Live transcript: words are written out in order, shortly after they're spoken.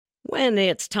When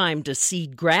it's time to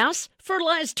seed grass,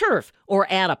 fertilize turf, or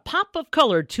add a pop of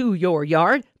color to your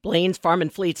yard, Blaine's Farm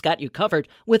and Fleet's got you covered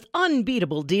with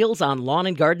unbeatable deals on lawn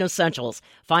and garden essentials.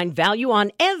 Find value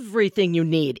on everything you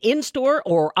need in-store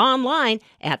or online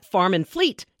at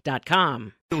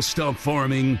farmandfleet.com. We'll stop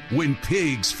farming when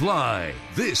pigs fly.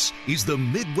 This is the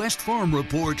Midwest Farm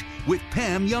Report with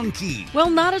Pam Jahnke. Well,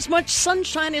 not as much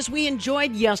sunshine as we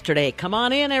enjoyed yesterday. Come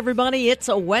on in, everybody. It's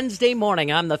a Wednesday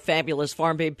morning. I'm the fabulous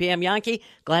farm babe, Pam Jahnke.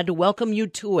 Glad to welcome you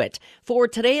to it. For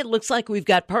today, it looks like we've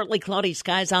got partly cloudy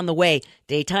skies on the way.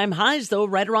 Daytime highs, though,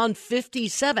 right around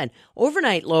 57.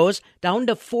 Overnight lows down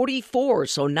to 44,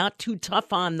 so not too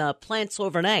tough on the plants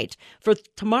overnight. For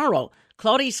tomorrow,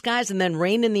 cloudy skies and then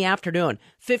rain in the afternoon.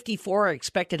 54 are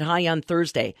expected high on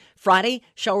Thursday. Friday,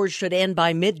 showers should end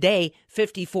by midday.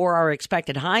 54 are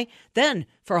expected high. Then,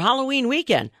 for Halloween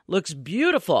weekend, looks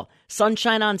beautiful.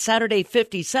 Sunshine on Saturday,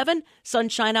 57.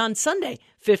 Sunshine on Sunday,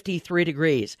 53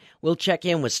 degrees. We'll check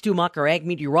in with Stu Mucker, ag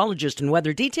meteorologist, and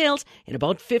weather details in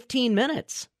about 15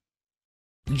 minutes.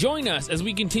 Join us as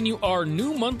we continue our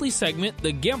new monthly segment,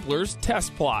 The Gempler's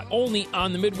Test Plot, only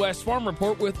on the Midwest Farm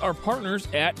Report with our partners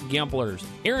at Gempler's.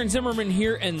 Aaron Zimmerman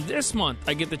here, and this month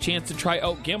I get the chance to try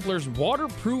out Gempler's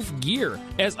waterproof gear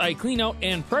as I clean out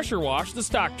and pressure wash the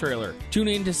stock trailer. Tune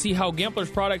in to see how Gempler's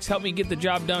products help me get the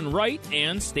job done right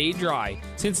and stay dry.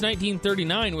 Since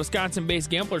 1939,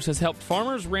 Wisconsin-based Gempler's has helped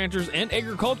farmers, ranchers, and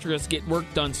agriculturists get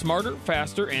work done smarter,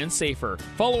 faster, and safer.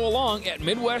 Follow along at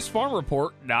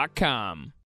MidwestFarmReport.com.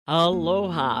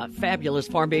 Aloha. Fabulous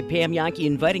Farm Babe Pam Jahnke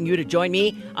inviting you to join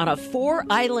me on a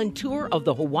 4-island tour of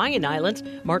the Hawaiian Islands,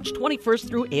 March 21st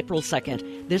through April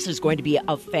 2nd. This is going to be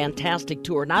a fantastic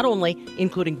tour, not only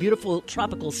including beautiful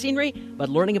tropical scenery, but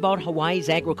learning about Hawaii's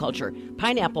agriculture,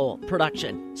 pineapple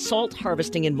production, salt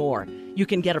harvesting, and more. You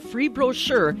can get a free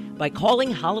brochure by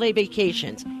calling Holiday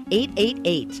Vacations,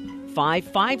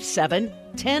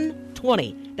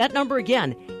 888-557-1020. That number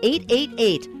again,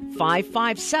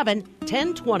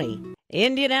 888-557-1020.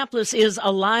 Indianapolis is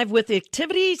alive with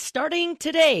activity starting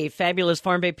today. Fabulous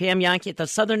Farm Babe Pam Jahnke at the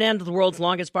southern end of the world's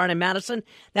longest barn in Madison.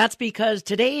 That's because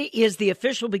today is the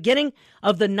official beginning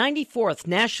of the 94th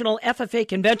National FFA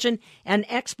Convention and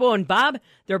Expo. And Bob,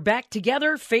 they're back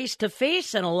together face to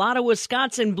face, and a lot of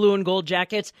Wisconsin blue and gold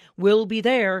jackets will be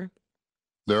there.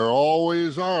 There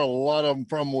always are a lot of them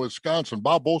from Wisconsin.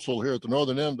 Bob Boesel here at the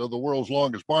northern end of the world's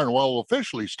longest barn. While it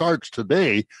officially starts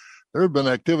today, there have been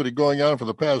activity going on for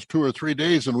the past 2 or 3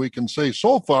 days, and we can say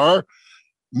so far,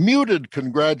 muted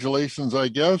congratulations, I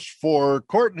guess, for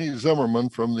Courtney Zimmerman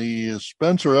from the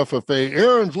Spencer FFA,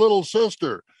 Aaron's little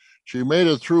sister. She made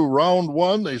it through round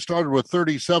one. They started with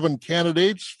 37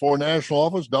 candidates for national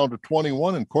office, down to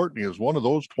 21, and Courtney is one of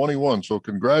those 21. So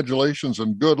congratulations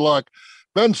and good luck.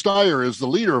 Ben Steyer is the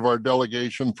leader of our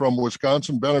delegation from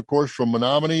Wisconsin. Ben, of course, from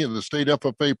Menominee, and the state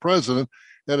FFA president.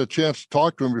 Had a chance to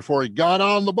talk to him before he got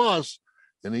on the bus,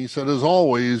 and he said, as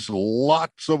always,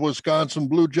 lots of Wisconsin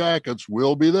Blue Jackets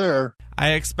will be there.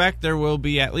 I expect there will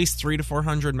be at least 300 to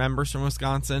 400 members from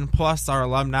Wisconsin, plus our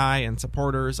alumni and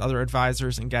supporters, other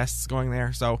advisors and guests going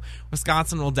there. So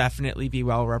Wisconsin will definitely be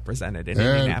well represented in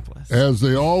Indianapolis. As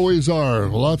they always are,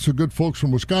 lots of good folks from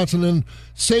Wisconsin. And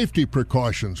safety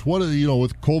precautions. What are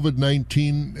with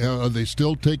COVID-19? Are they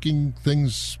still taking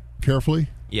things carefully?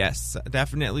 Yes,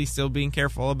 definitely still being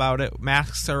careful about it.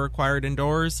 Masks are required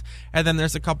indoors. And then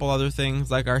there's a couple other things,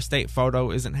 like our state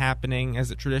photo isn't happening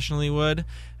as it traditionally would.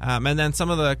 And then some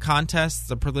of the contests,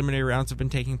 the preliminary rounds have been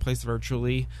taking place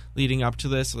virtually leading up to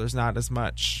this, so there's not as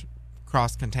much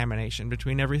cross-contamination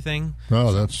between everything.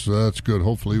 Oh, that's good.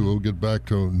 Hopefully we'll get back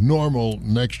to normal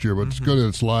next year, but it's good that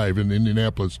it's live in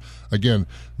Indianapolis again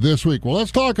this week. Well,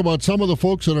 let's talk about some of the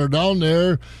folks that are down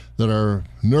there that are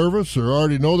nervous or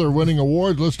already know they're winning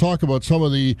awards. Let's talk about some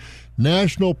of the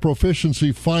National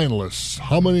Proficiency finalists.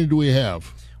 How many do we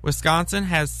have? Wisconsin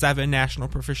has 7 national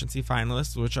proficiency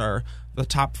finalists, which are the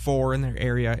top 4 in their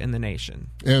area in the nation.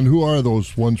 And who are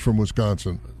those ones from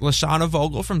Wisconsin? Lashana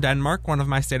Vogel from Denmark, one of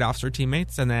my state officer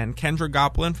teammates, and then Kendra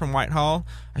Goplin from Whitehall.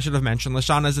 I should have mentioned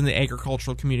Lashana's in the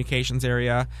agricultural communications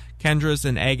area. Kendra's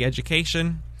in ag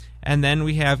education. And then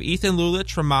we have Ethan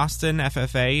Lulich from Boston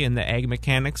FFA in the ag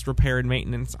mechanics, repair and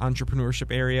maintenance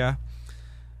entrepreneurship area.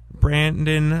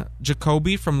 Brandon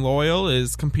Jacoby from Loyal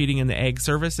is competing in the ag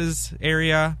services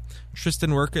area. Tristan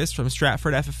Workus from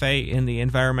Stratford FFA in the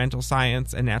environmental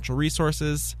science and natural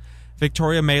resources.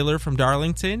 Victoria Mailer from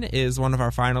Darlington is one of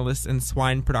our finalists in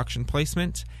swine production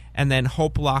placement. And then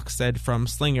Hope Lockstead from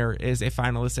Slinger is a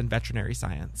finalist in veterinary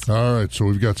science. All right, so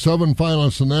we've got 7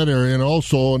 finalists in that area. And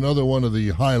also another one of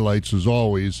the highlights is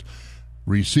always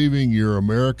receiving your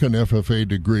American FFA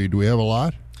degree. Do we have a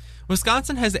lot?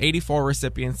 Wisconsin has 84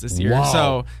 recipients this year, Wow.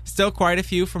 so still quite a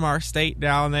few from our state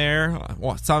down there.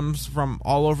 Some from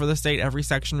all over the state, every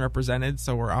section represented,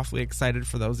 so we're awfully excited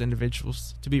for those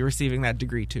individuals to be receiving that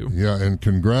degree too. Yeah, and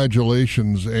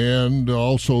congratulations. And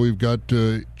also we've got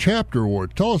chapter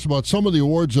awards. Tell us about some of the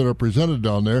awards that are presented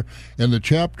down there and the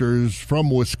chapters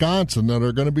from Wisconsin that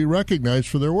are going to be recognized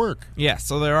for their work. Yes,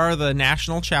 so there are the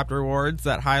National Chapter Awards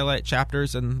that highlight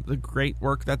chapters and the great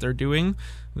work that they're doing.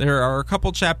 There are a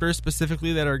couple chapters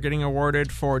specifically that are getting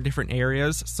awarded for different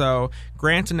areas. So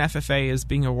Granton FFA is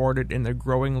being awarded in the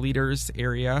Growing Leaders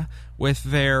area with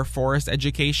their Forest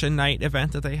Education Night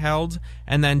event that they held.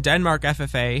 And then Denmark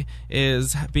FFA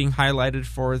is being highlighted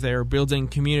for their Building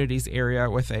Communities area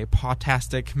with a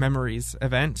Pawtastic Memories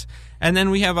event. And then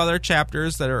we have other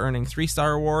chapters that are earning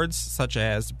 3-star awards, such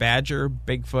as Badger,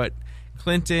 Bigfoot,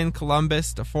 Clinton,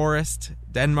 Columbus, DeForest,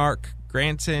 Denmark,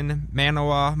 Granton,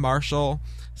 Manawa, Marshall,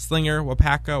 Slinger,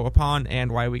 Wapaka, Waupun, and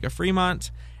Waiwega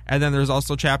Fremont. And then there's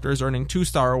also chapters earning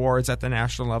 2-star awards at the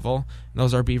national level. And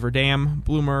those are Beaver Dam,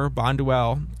 Bloomer,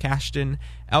 Bonduel, Cashton,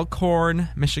 Elkhorn,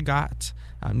 Michigat,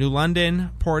 New London,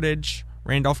 Portage,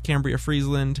 Randolph-Cambria,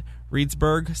 Friesland,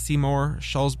 Reedsburg, Seymour,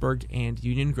 Shullsburg, and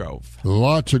Union Grove.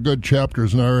 Lots of good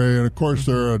chapters in our area. And, of course,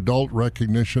 there are adult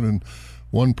recognition. And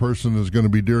one person is going to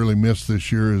be dearly missed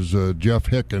this year is Jeff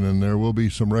Hicken, and there will be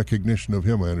some recognition of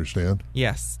him, I understand.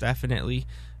 Yes, definitely.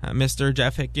 Mr.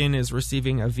 Jeff Hicken is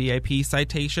receiving a VIP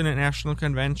citation at National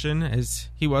Convention, as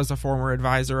he was a former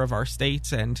advisor of our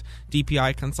state and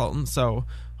DPI consultant, so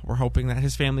we're hoping that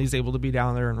his family is able to be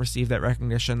down there and receive that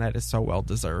recognition that is so well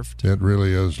deserved. It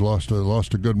really is. Lost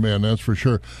a good man, that's for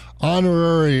sure.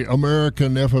 Honorary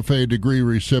American FFA degree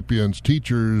recipients,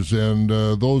 teachers, and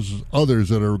those others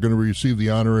that are going to receive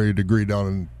the honorary degree down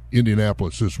in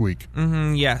Indianapolis this week.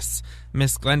 Yes.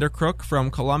 Miss Glenda Crook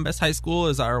from Columbus High School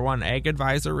is our one ag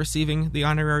advisor receiving the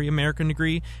honorary American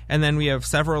degree. And then we have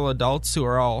several adults who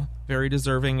are all very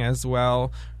deserving as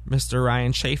well. Mr.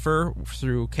 Ryan Schaefer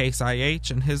through Case IH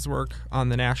and his work on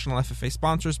the National FFA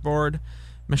Sponsors Board.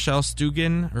 Michelle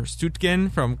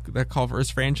Stutkin from the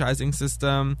Culver's franchising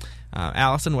system.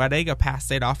 Allison Weddig, a past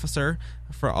state officer,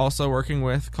 for also working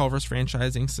with Culver's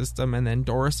franchising system. And then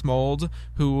Doris Mold,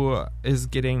 who is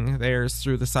getting theirs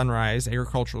through the Sunrise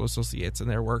Agricultural Associates and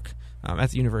their work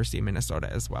at the University of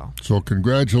Minnesota as well. So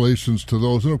congratulations to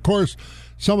those. And, of course,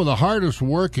 some of the hardest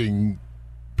working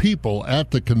people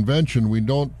at the convention, we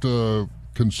don't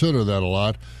consider that a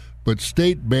lot, but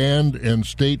state band and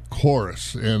state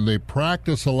chorus, and they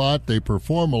practice a lot, they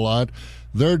perform a lot.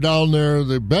 They're down there,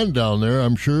 they've been down there,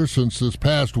 I'm sure, since this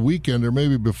past weekend or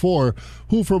maybe before.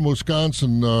 Who from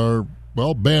Wisconsin are,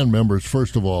 band members,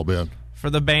 first of all, Ben? For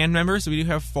the band members, we do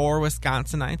have 4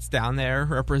 Wisconsinites down there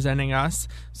representing us.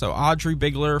 So Audrey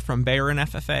Bigler from Barron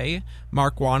FFA,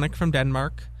 Mark Wanek from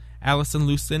Denmark, Allison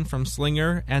Lucen from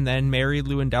Slinger, and then Mary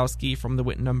Lewandowski from the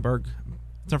Wittenberg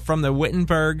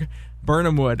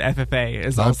Burnhamwood FFA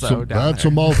is also down there. That's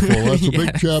a mouthful. That's a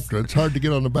big chapter. It's hard to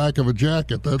get on the back of a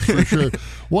jacket, that's for sure.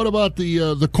 What about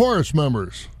the chorus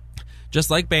members?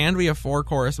 Just like band, we have 4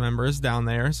 chorus members down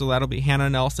there. So that'll be Hannah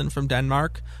Nelson from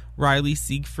Denmark, Riley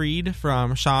Siegfried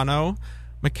from Shawano,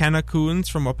 McKenna Coons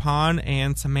from Waupun,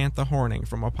 and Samantha Horning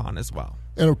from Waupun as well.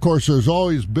 And, of course, there's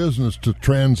always business to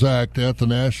transact at the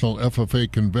National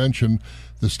FFA Convention.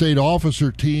 The state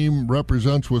officer team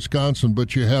represents Wisconsin,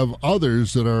 but you have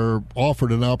others that are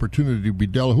offered an opportunity to be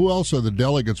Who else are the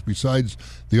delegates besides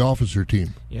the officer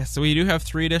team? Yes, so we do have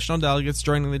 3 additional delegates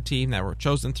joining the team that were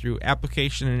chosen through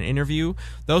application and interview.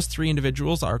 Those 3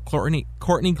 individuals are Courtney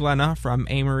Glenna from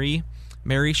Amory,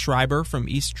 Mary Schreiber from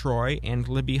East Troy, and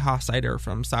Libby Hossider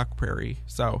from Sauk Prairie.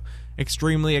 So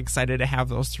extremely excited to have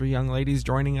those 3 young ladies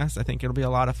joining us. I think it'll be a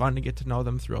lot of fun to get to know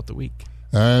them throughout the week.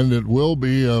 And it will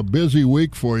be a busy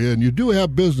week for you. And you do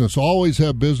have business, always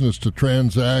have business to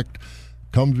transact.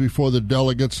 Comes before the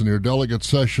delegates and your delegate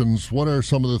sessions. What are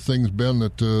some of the things, Ben,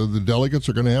 that the delegates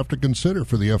are going to have to consider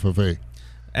for the FFA?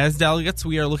 As delegates,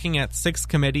 we are looking at 6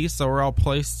 committees, so we're all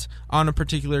placed on a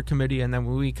particular committee, and then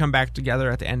we come back together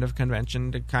at the end of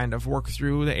convention to kind of work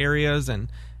through the areas and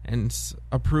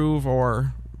approve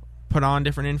or put on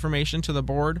different information to the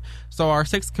board. So our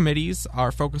 6 committees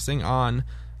are focusing on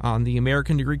the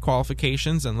American degree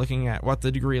qualifications and looking at what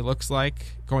the degree looks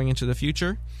like going into the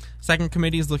future. Second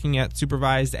committee is looking at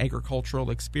supervised agricultural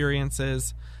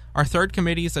experiences. Our third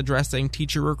committee is addressing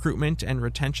teacher recruitment and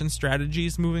retention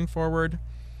strategies moving forward.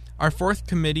 Our fourth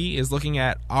committee is looking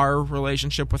at our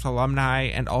relationship with alumni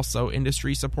and also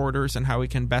industry supporters and how we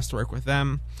can best work with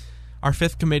them. Our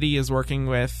fifth committee is working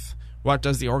with what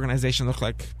does the organization look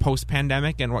like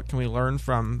post-pandemic and what can we learn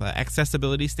from the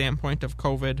accessibility standpoint of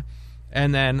COVID.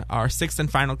 And then our sixth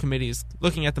and final committee is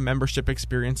looking at the membership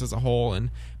experience as a whole and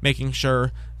making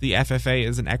sure the FFA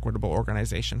is an equitable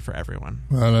organization for everyone.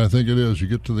 And I think it is. You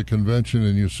get to the convention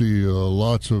and you see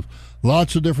lots of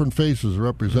different faces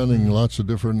representing lots of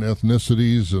different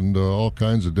ethnicities and all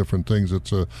kinds of different things.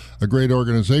 It's a great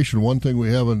organization. One thing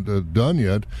we haven't done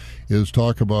yet is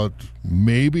talk about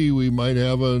maybe we might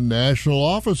have a national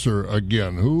officer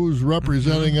again. Who's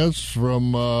representing us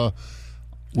from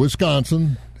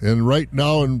Wisconsin? And right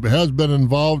now, and has been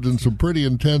involved in some pretty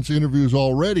intense interviews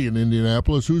already in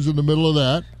Indianapolis. Who's in the middle of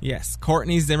that? Yes,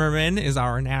 Courtney Zimmerman is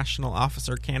our national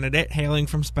officer candidate, hailing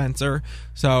from Spencer.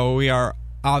 So we are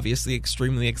obviously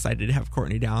extremely excited to have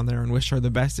Courtney down there and wish her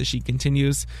the best as she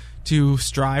continues to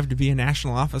strive to be a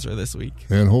national officer this week.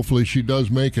 And hopefully she does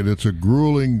make it. It's a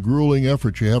grueling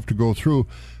effort you have to go through.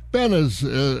 Ben, as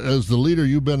the leader,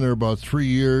 you've been there about 3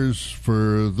 years.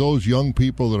 For those young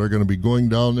people that are going to be going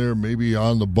down there, maybe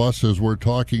on the bus as we're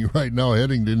talking right now,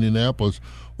 heading to Indianapolis,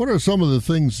 what are some of the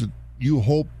things that you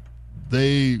hope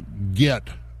they get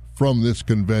from this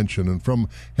convention and from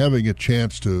having a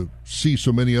chance to see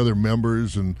so many other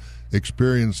members and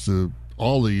experience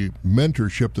all the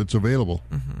mentorship that's available?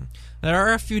 Mm-hmm. There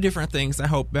are a few different things I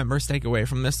hope members take away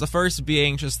from this. The first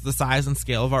being just the size and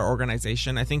scale of our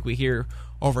organization. I think we hear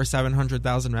over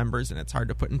 700,000 members, and it's hard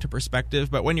to put into perspective.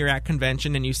 But when you're at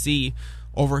convention and you see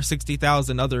over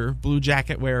 60,000 other blue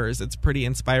jacket wearers, it's pretty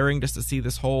inspiring just to see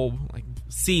this whole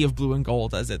sea of blue and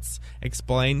gold as it's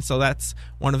explained. So that's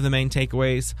one of the main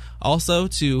takeaways. Also,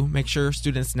 to make sure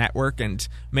students network and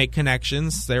make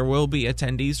connections. There will be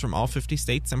attendees from all 50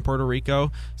 states and Puerto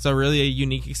Rico, so really a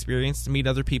unique experience to meet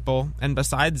other people. And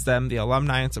besides them, the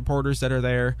alumni and supporters that are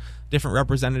there, different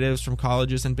representatives from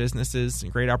colleges and businesses,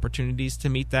 and great opportunities to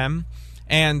meet them.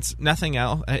 And nothing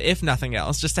else, if nothing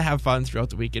else, just to have fun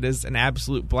throughout the week. It is an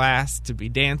absolute blast to be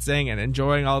dancing and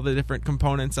enjoying all the different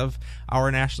components of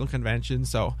our national convention.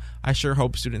 So I sure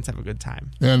hope students have a good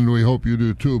time. And we hope you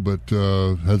do too. But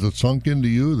has it sunk into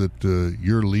you that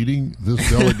you're leading this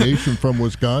delegation from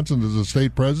Wisconsin as a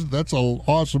state president? That's an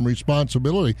awesome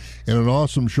responsibility and an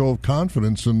awesome show of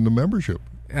confidence in the membership.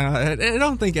 I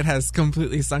don't think it has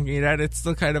completely sunk in yet. It's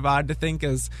still kind of odd to think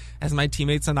as my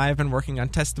teammates and I have been working on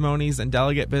testimonies and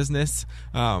delegate business,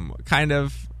 kind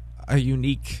of a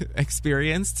unique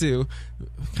experience to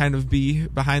kind of be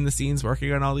behind the scenes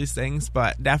working on all these things,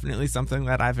 but definitely something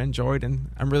that I've enjoyed, and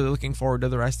I'm really looking forward to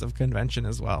the rest of convention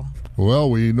as well. Well,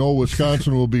 we know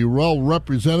Wisconsin will be well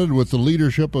represented with the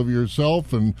leadership of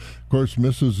yourself and, of course,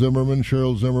 Mrs. Zimmerman,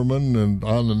 Cheryl Zimmerman, and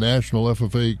on the National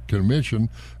FFA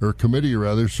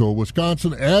Committee. So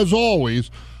Wisconsin, as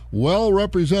always, well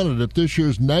represented at this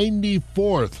year's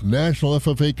 94th National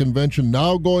FFA Convention,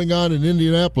 now going on in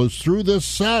Indianapolis through this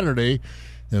Saturday.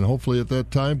 And hopefully at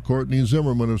that time, Courtney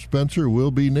Zimmerman of Spencer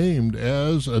will be named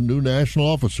as a new national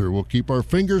officer. We'll keep our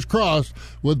fingers crossed.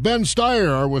 With Ben Steyer,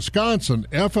 our Wisconsin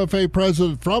FFA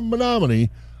president from Menominee,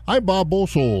 I'm Bob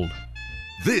Bosold.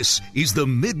 This is the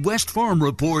Midwest Farm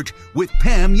Report with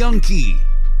Pam Jahnke.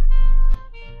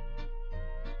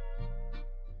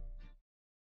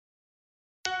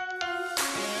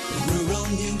 Rural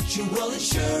Mutual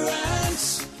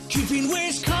Insurance, keeping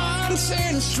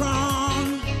Wisconsin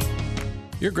strong.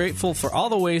 You're grateful for all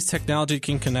the ways technology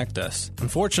can connect us.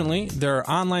 Unfortunately, there are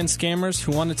online scammers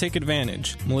who want to take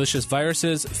advantage. Malicious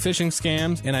viruses, phishing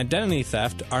scams, and identity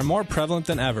theft are more prevalent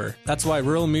than ever. That's why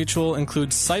Rural Mutual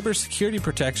includes cybersecurity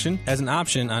protection as an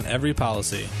option on every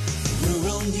policy.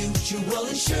 Rural Mutual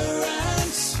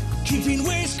Insurance, keeping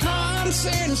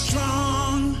Wisconsin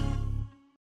strong.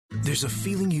 There's a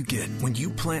feeling you get when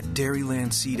you plant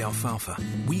Dairyland Seed alfalfa.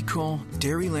 We call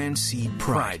Dairyland Seed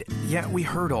Pride. Yeah, we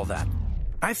heard all that.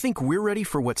 I think we're ready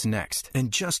for what's next.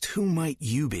 And just who might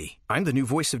you be? I'm the new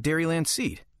voice of Dairyland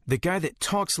Seed, the guy that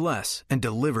talks less and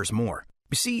delivers more.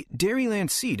 You see, Dairyland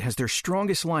Seed has their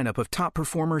strongest lineup of top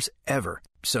performers ever.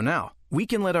 So now, we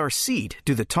can let our seed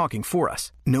do the talking for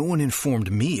us. No one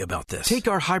informed me about this. Take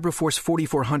our HybriForce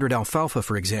 4400 alfalfa,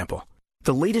 for example.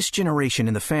 The latest generation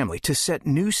in the family to set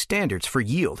new standards for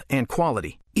yield and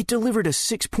quality. It delivered a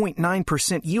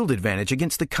 6.9% yield advantage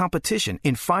against the competition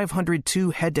in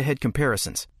 502 head-to-head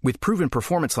comparisons. With proven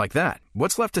performance like that,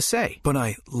 what's left to say? But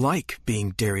I like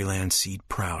being Dairyland Seed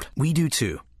proud. We do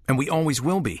too, and we always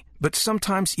will be. But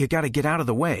sometimes you gotta get out of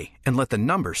the way and let the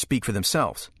numbers speak for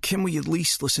themselves. Can we at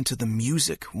least listen to the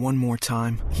music one more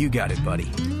time? You got it,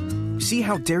 buddy. See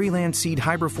how Dairyland Seed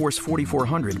HybriForce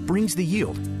 4400 brings the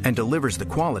yield and delivers the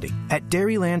quality at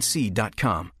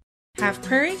dairylandseed.com. Have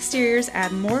Prairie Exteriors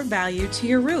add more value to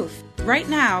your roof. Right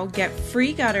now, get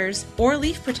free gutters or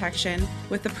leaf protection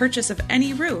with the purchase of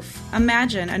any roof.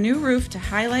 Imagine a new roof to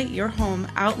highlight your home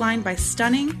outlined by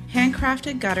stunning,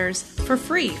 handcrafted gutters for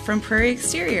free from Prairie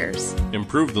Exteriors.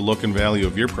 Improve the look and value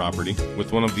of your property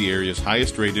with one of the area's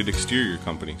highest rated exterior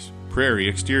companies, Prairie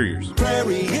Exteriors.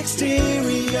 Prairie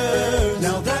Exteriors,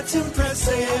 now that's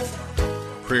impressive.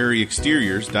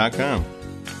 PrairieExteriors.com.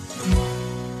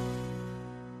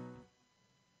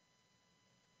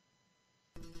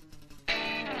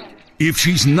 If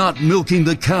she's not milking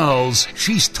the cows,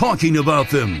 she's talking about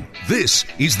them. This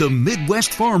is the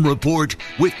Midwest Farm Report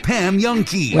with Pam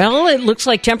Jahnke. Well, it looks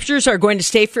like temperatures are going to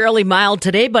stay fairly mild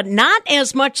today, but not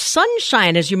as much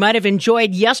sunshine as you might have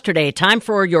enjoyed yesterday. Time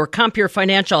for your Compeer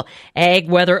Financial Ag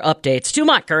Weather Update. Stu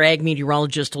Mock, our ag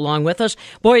meteorologist, along with us.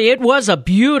 Boy, it was a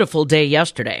beautiful day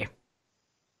yesterday.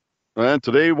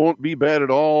 Today won't be bad at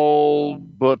all,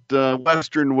 but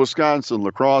western Wisconsin,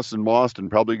 La Crosse, and Boston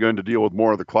probably going to deal with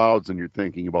more of the clouds than you're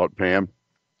thinking about, Pam.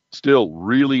 Still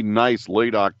really nice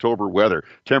late October weather.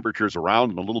 Temperatures around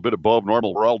and a little bit above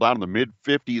normal. We're all down in the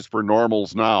mid-50s for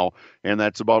normals now, and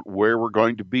that's about where we're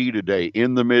going to be today,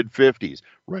 in the mid-50s,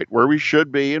 right where we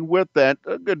should be. And with that,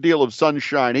 a good deal of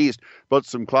sunshine east, but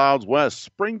some clouds west.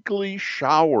 Sprinkly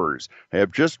showers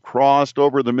have just crossed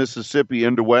over the Mississippi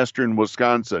into western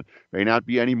Wisconsin. May not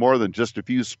be any more than just a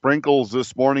few sprinkles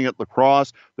this morning at La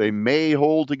Crosse. They may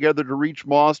hold together to reach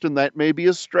Boston. That may be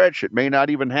a stretch. It may not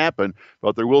even happen,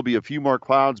 but there will be a few more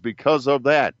clouds because of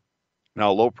that.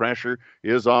 Now, low pressure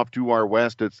is off to our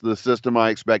west. It's the system I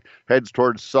expect heads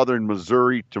towards southern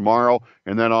Missouri tomorrow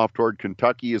and then off toward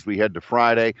Kentucky as we head to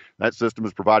Friday. That system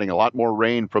is providing a lot more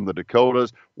rain from the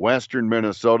Dakotas, western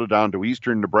Minnesota down to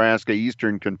eastern Nebraska,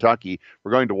 eastern Kentucky.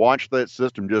 We're going to watch that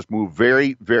system just move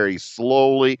very, very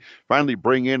slowly, finally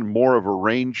bring in more of a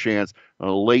rain chance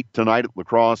late tonight at La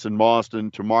Crosse and Boston,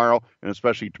 tomorrow, and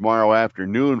especially tomorrow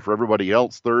afternoon for everybody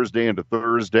else, Thursday into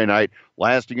Thursday night,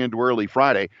 lasting into early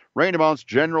Friday. Rain amounts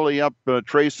generally up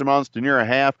trace amounts to near a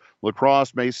half. La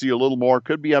Crosse may see a little more,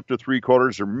 could be up to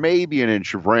 3/4 or maybe an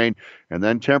inch of rain, and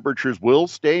then temperatures will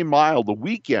stay mild. The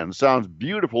weekend sounds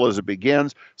beautiful as it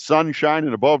begins, sunshine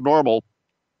and above normal.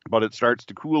 But it starts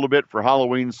to cool a bit for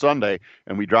Halloween Sunday,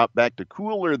 and we drop back to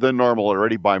cooler than normal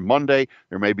already by Monday.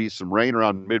 There may be some rain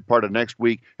around mid part of next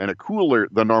week, and a cooler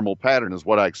than normal pattern is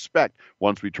what I expect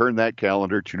once we turn that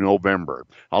calendar to November.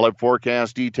 I'll have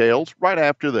forecast details right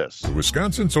after this. The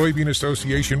Wisconsin Soybean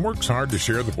Association works hard to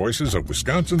share the voices of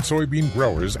Wisconsin soybean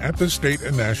growers at the state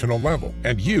and national level,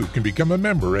 and you can become a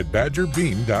member at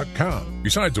BadgerBean.com.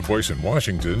 Besides a voice in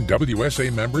Washington,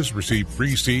 WSA members receive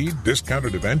free seed,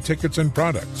 discounted event tickets, and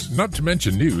products. Not to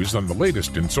mention news on the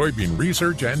latest in soybean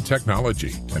research and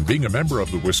technology. And being a member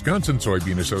of the Wisconsin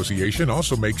Soybean Association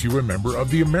also makes you a member of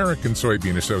the American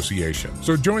Soybean Association.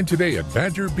 So join today at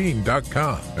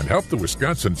BadgerBean.com and help the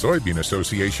Wisconsin Soybean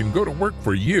Association go to work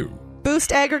for you.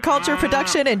 Boost agriculture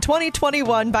production in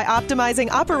 2021 by optimizing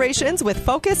operations with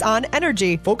Focus on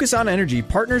Energy. Focus on Energy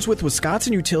partners with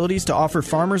Wisconsin utilities to offer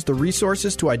farmers the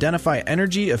resources to identify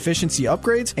energy efficiency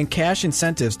upgrades and cash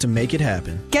incentives to make it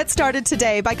happen. Get started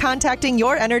today by contacting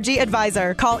your energy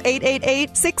advisor. Call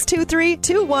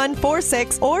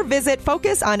 888-623-2146 or visit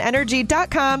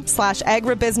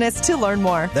focusonenergy.com/agribusiness to learn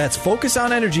more. That's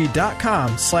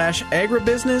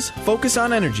focusonenergy.com/agribusiness. Focus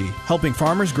on Energy, helping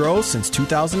farmers grow since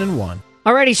 2001.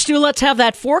 All righty, Stu, let's have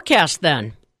that forecast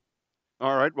then.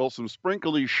 All right, well, some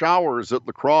sprinkly showers at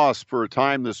La Crosse for a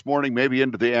time this morning, maybe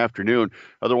into the afternoon.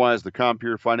 Otherwise, the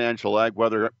Compeer Financial Ag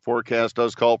Weather forecast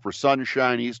does call for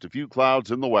sunshine east, a few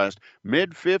clouds in the west.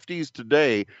 Mid-50s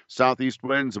today, southeast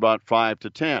winds about 5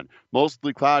 to 10.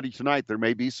 Mostly cloudy tonight. There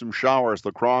may be some showers, La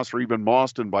Crosse or even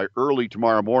Boston by early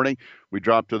tomorrow morning. We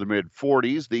drop to the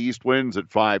mid-40s. The east winds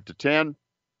at 5 to 10.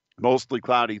 Mostly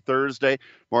cloudy Thursday,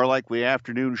 more likely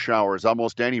afternoon showers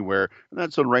almost anywhere, and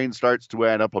that's when rain starts to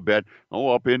add up a bit.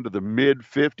 Up into the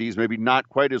mid-50s, maybe not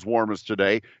quite as warm as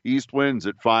today. East winds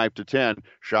at 5 to 10.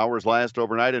 Showers last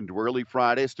overnight into early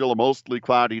Friday. Still a mostly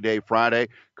cloudy day Friday.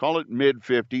 Call it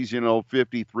mid-50s,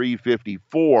 53,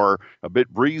 54. A bit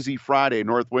breezy Friday.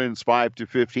 North winds 5 to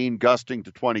 15, gusting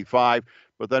to 25.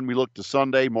 But then we look to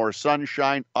Sunday, more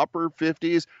sunshine, upper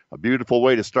 50s. A beautiful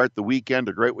way to start the weekend,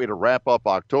 a great way to wrap up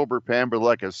October, Pam. But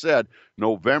like I said,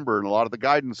 November and a lot of the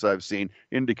guidance I've seen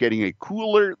indicating a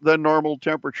cooler than normal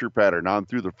temperature pattern on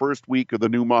through the first week of the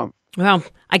new month. Well,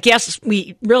 I guess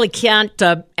we really can't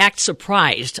act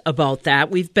surprised about that.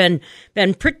 We've been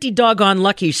pretty doggone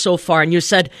lucky so far. And you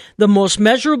said the most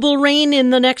measurable rain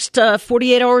in the next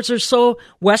 48 hours or so,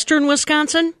 western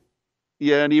Wisconsin?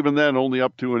 Yeah, and even then, only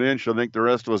up to an inch. I think the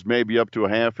rest of us maybe up to a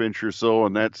half inch or so,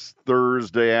 and that's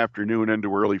Thursday afternoon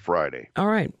into early Friday. All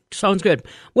right. Sounds good.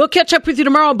 We'll catch up with you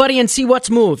tomorrow, buddy, and see what's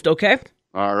moved, okay?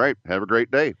 All right. Have a great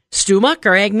day. Stu Muck,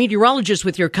 our ag meteorologist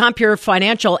with your Compeer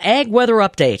Financial Ag Weather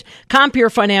Update.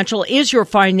 Compeer Financial is your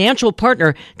financial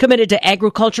partner committed to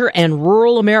agriculture and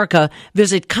rural America.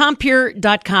 Visit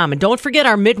Compeer.com. And don't forget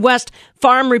our Midwest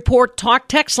Farm Report Talk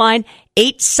text line,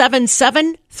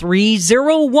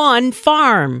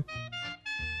 877-301-FARM.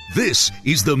 This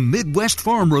is the Midwest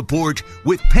Farm Report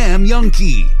with Pam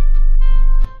Jahnke.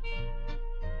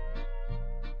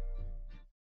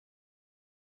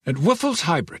 At Wyffels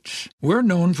Hybrids, we're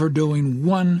known for doing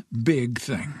one big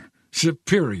thing: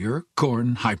 superior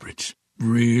corn hybrids.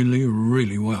 Really,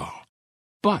 really well.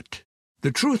 But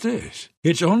the truth is,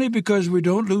 it's only because we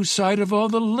don't lose sight of all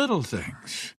the little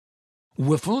things.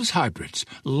 Wyffels Hybrids,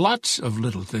 lots of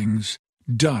little things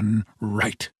done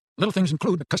right. Little things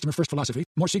include a customer-first philosophy,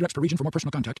 more seed reps per region for more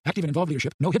personal contact, active and involved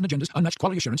leadership, no hidden agendas, unmatched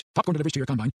quality assurance, popcorn deliveries to your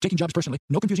combine, taking jobs personally,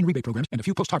 no confusing rebate programs, and a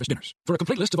few post-harvest dinners. For a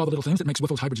complete list of all the little things that makes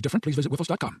Wyffels Hybrids different, please visit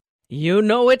Wyffels.com. You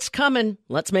know it's coming.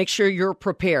 Let's make sure you're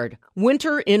prepared.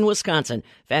 Winter in Wisconsin.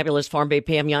 Fabulous Farm Bay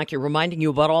Pam Jahnke reminding you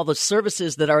about all the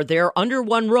services that are there under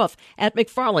one roof at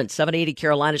McFarland's, 780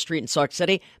 Carolina Street in Sauk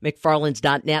City,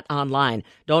 McFarland's.net online.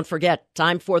 Don't forget,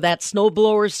 time for that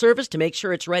snowblower service to make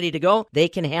sure it's ready to go. They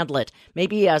can handle it.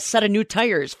 Maybe a set of new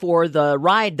tires for the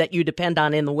ride that you depend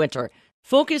on in the winter.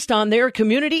 Focused on their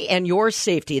community and your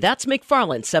safety. That's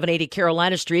McFarland, 780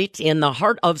 Carolina Street in the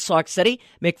heart of Sauk City.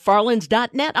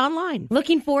 McFarlands.net online.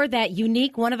 Looking for that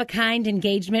unique, one-of-a-kind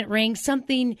engagement ring,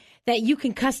 something that you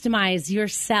can customize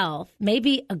yourself.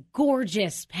 Maybe a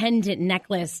gorgeous pendant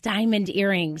necklace, diamond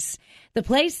earrings. The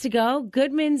place to go,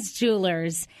 Goodman's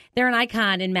Jewelers. They're an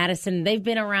icon in Madison. They've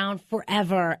been around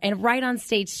forever and right on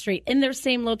State Street in their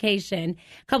same location,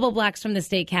 a couple blocks from the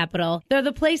state capitol. They're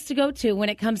the place to go to when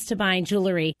it comes to buying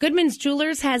jewelry. Goodman's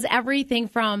Jewelers has everything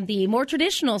from the more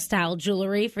traditional style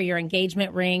jewelry for your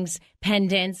engagement rings,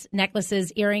 pendants,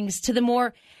 necklaces, earrings, to the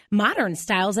more modern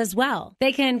styles as well.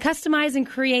 They can customize and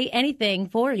create anything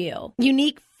for you.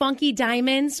 Unique, funky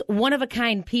diamonds,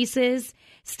 one-of-a-kind pieces,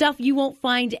 stuff you won't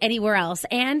find anywhere else,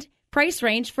 and price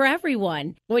range for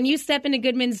everyone. When you step into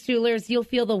Goodman's Jewelers, you'll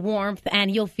feel the warmth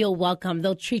and you'll feel welcome.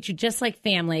 They'll treat you just like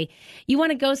family. You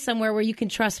want to go somewhere where you can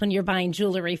trust when you're buying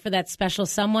jewelry for that special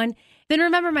someone? Then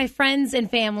remember my friends and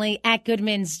family at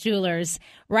Goodman's Jewelers.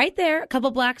 Right there, a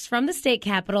couple blocks from the state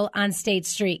capitol on State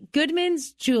Street.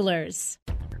 Goodman's Jewelers.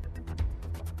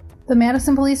 The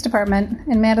Madison Police Department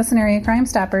and Madison Area Crime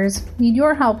Stoppers need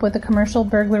your help with a commercial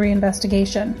burglary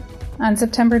investigation. On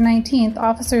September 19th,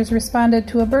 officers responded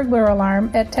to a burglar alarm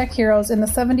at Tech Heroes in the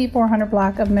 7400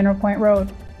 block of Mineral Point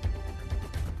Road.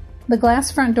 The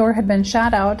glass front door had been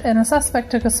shot out, and the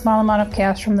suspect took a small amount of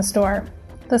cash from the store.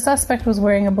 The suspect was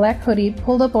wearing a black hoodie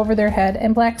pulled up over their head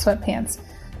and black sweatpants.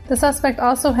 The suspect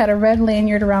also had a red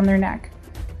lanyard around their neck.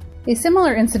 A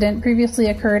similar incident previously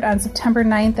occurred on September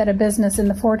 9th at a business in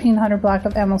the 1400 block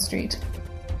of Emil Street.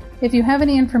 If you have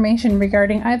any information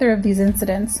regarding either of these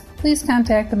incidents, please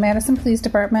contact the Madison Police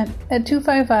Department at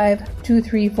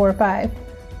 255-2345.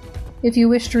 If you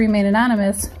wish to remain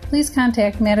anonymous, please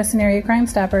contact Madison Area Crime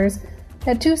Stoppers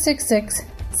at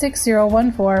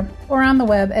 266-6014 or on the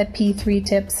web at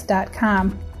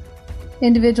p3tips.com.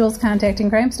 Individuals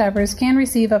contacting Crime Stoppers can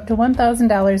receive up to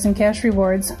 $1,000 in cash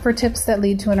rewards for tips that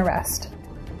lead to an arrest.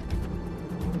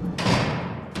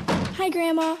 Hi,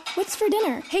 Grandma. What's for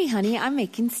dinner? Hey, honey, I'm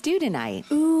making stew tonight.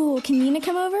 Ooh, can Nina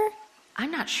come over? I'm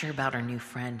not sure about our new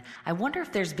friend. I wonder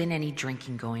if there's been any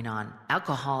drinking going on.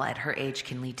 Alcohol at her age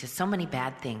can lead to so many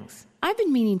bad things. I've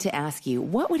been meaning to ask you,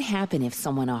 what would happen if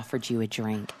someone offered you a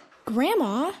drink?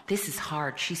 Grandma? This is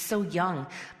hard. She's so young,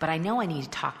 but I know I need to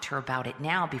talk to her about it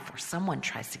now before someone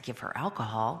tries to give her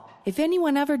alcohol. If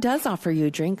anyone ever does offer you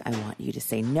a drink, I want you to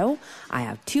say no. I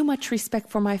have too much respect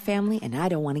for my family, and I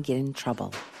don't want to get in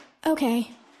trouble.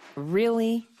 Okay.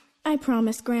 Really? I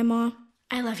promise, Grandma.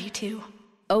 I love you too.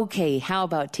 Okay, how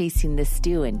about tasting this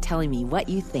stew and telling me what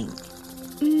you think?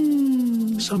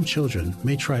 Some children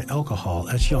may try alcohol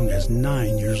as young as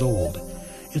 9 years old.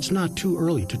 It's not too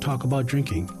early to talk about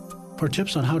drinking. For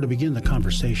tips on how to begin the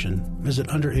conversation, visit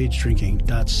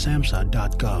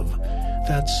underagedrinking.samhsa.gov.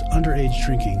 That's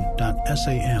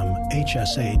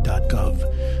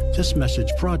underagedrinking.samhsa.gov. This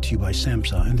message brought to you by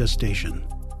SAMHSA and this station.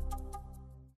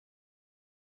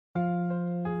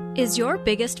 Is your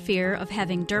biggest fear of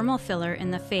having dermal filler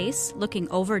in the face looking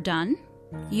overdone?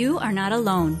 You are not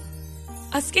alone.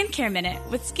 A Skincare Minute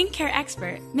with skincare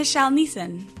expert Michelle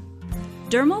Neeson.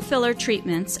 Dermal filler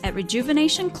treatments at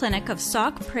Rejuvenation Clinic of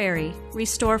Sauk Prairie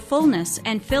restore fullness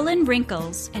and fill in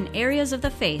wrinkles in areas of the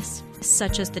face,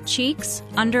 such as the cheeks,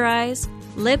 under eyes,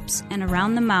 lips, and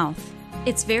around the mouth.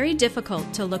 It's very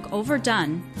difficult to look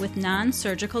overdone with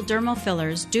non-surgical dermal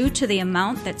fillers due to the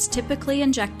amount that's typically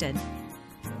injected.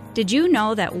 Did you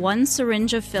know that 1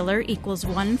 syringe of filler equals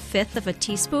 1/5 of a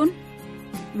teaspoon?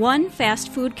 1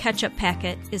 fast food ketchup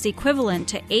packet is equivalent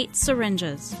to 8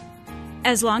 syringes.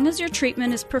 As long as your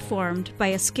treatment is performed by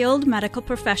a skilled medical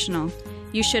professional,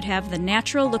 you should have the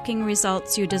natural-looking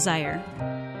results you desire.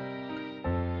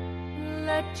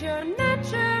 Let your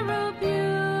natural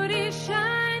beauty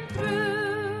shine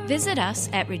through. Visit us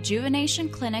at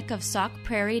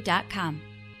rejuvenationclinicofsaukprairie.com.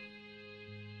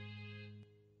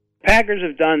 Packers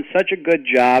have done such a good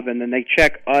job, and then they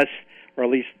check us, or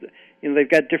at least, they've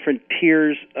got different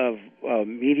tiers of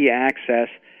media access,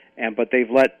 but they've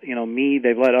let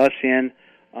they've let us in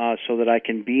so that I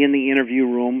can be in the interview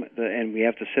room, and we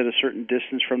have to sit a certain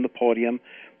distance from the podium.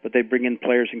 But they bring in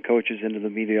players and coaches into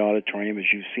the media auditorium,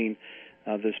 as you've seen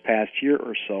this past year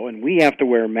or so, and we have to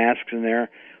wear masks in there.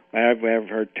 We have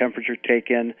our temperature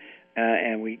taken,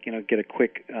 and we get a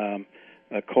quick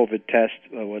a COVID test,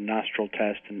 a nostril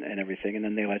test, and everything, and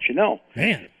then they let you know.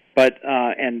 Man. But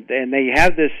and they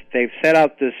have this. They've set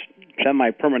out this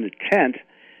semi-permanent tent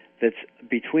that's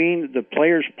between the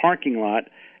players' parking lot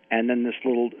and then this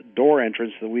little door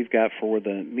entrance that we've got for where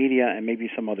the media and maybe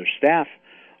some other staff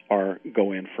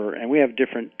go in for, and we have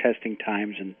different testing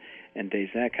times and days,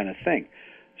 that kind of thing.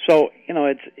 So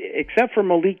it's except for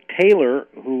Malik Taylor,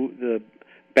 who the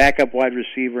backup wide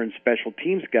receiver and special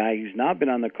teams guy, he's not been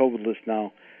on the COVID list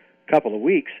now a couple of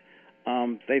weeks.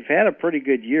 They've had a pretty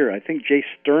good year. I think Jay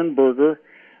Sternberger,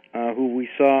 who we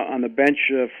saw on the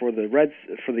bench for the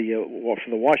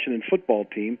Washington football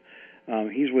team,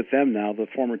 he's with them now, the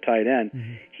former tight end.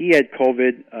 Mm-hmm. He had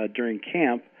COVID during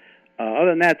camp.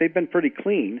 Other than that, they've been pretty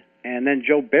clean. And then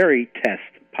Joe Barry test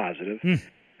positive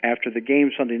after the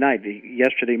game Sunday night,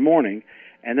 yesterday morning.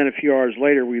 And then a few hours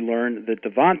later, we learned that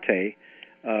Devontae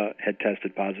had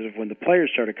tested positive when the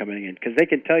players started coming in, because they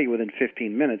can tell you within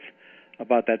 15 minutes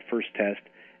about that first test,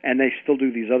 and they still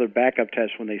do these other backup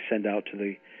tests when they send out to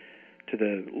the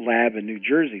lab in New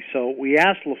Jersey. So we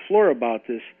asked LaFleur about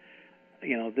this,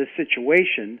 this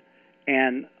situation,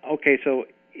 and okay, so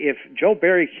if Joe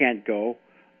Barry can't go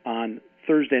on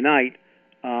Thursday night,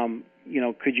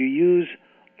 could you use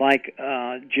like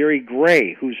Jerry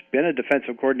Gray, who's been a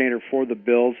defensive coordinator for the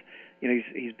Bills?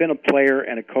 He's been a player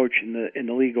and a coach in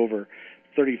the league over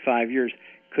 35 years.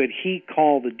 Could he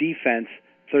call the defense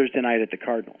Thursday night at the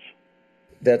Cardinals?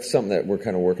 That's something that we're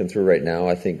kind of working through right now.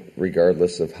 I think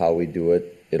regardless of how we do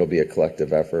it, it'll be a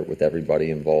collective effort with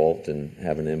everybody involved and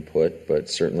having input. But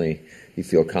certainly you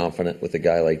feel confident with a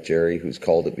guy like Jerry, who's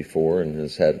called it before and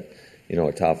has had,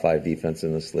 a top 5 defense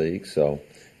in this league. So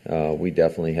we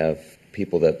definitely have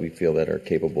people that we feel that are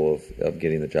capable of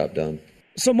getting the job done.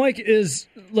 So, Mike, is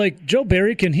like Joe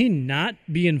Barry, can he not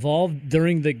be involved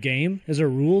during the game? Is there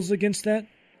rules against that?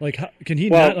 Like, can he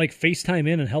not like FaceTime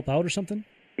in and help out or something?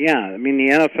 Yeah, I mean the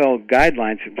NFL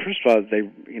guidelines. First of all, he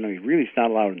really is not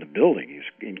allowed in the building. He's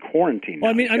in quarantine.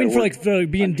 Well, I mean for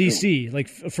being DC, like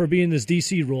for being this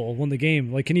DC role when the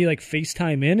game, like, can he like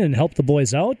FaceTime in and help the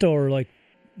boys out, or like?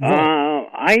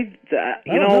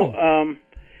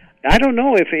 I don't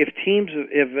know if teams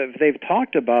if they've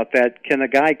talked about that. Can a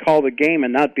guy call the game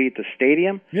and not be at the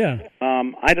stadium? Yeah.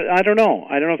 I don't know.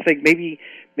 I don't know if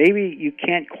maybe you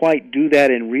can't quite do that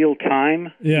in real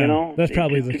time. Yeah, that's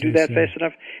probably the case. To do that fast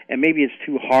enough, and maybe it's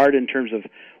too hard in terms of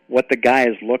what the guy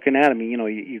is looking at. I mean,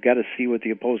 you got to see what the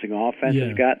opposing offense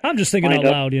has got. I'm just thinking out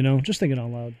loud. Just thinking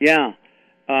out loud. Yeah.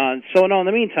 So in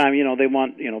the meantime, they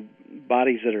want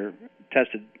bodies that are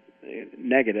tested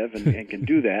negative and can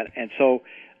do that, and so.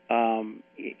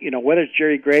 Whether it's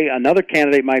Jerry Gray, another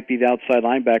candidate might be the outside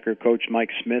linebacker coach,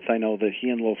 Mike Smith. I know that he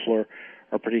and LaFleur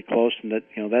are pretty close, and that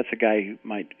that's a guy who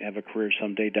might have a career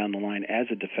someday down the line as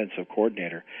a defensive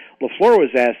coordinator. LaFleur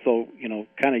was asked, though,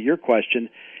 kind of your question,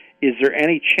 is there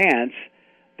any chance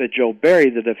that Joe Barry,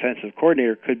 the defensive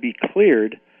coordinator, could be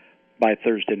cleared by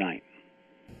Thursday night?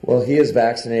 Well, he is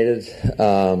vaccinated,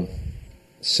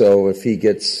 so if he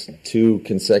gets 2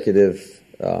 consecutive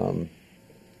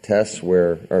tests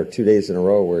or 2 days in a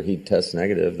row where he tests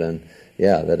negative, then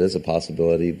yeah, that is a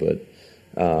possibility, but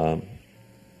I'm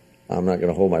not going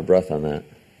to hold my breath on that.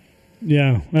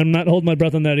 Yeah, I'm not holding my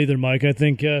breath on that either, Mike. I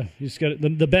think you just got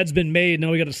the bed's been made, now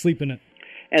we got to sleep in it.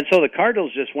 And so the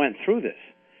Cardinals just went through this.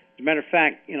 As a matter of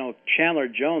fact, Chandler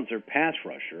Jones, their pass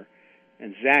rusher,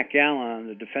 and Zach Allen on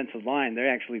the defensive line, they've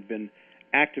actually been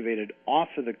activated off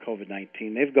of the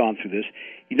COVID-19. They've gone through this.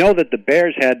 You know that the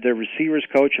Bears had their receivers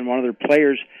coach and one of their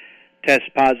players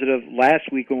test positive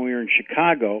last week when we were in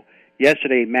Chicago.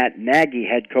 Yesterday, Matt Nagy,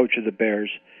 head coach of the Bears,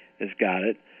 has got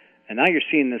it. And now you're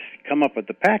seeing this come up with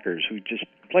the Packers, who just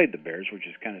played the Bears, which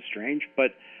is kind of strange.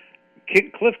 But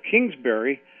Cliff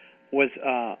Kingsbury was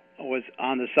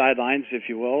on the sidelines, if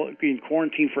you will, being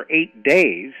quarantined for 8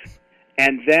 days,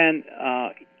 and then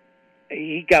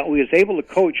he was able to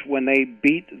coach when they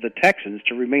beat the Texans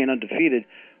to remain undefeated.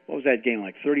 What was that game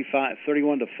like?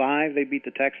 31-5. They beat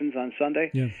the Texans on Sunday.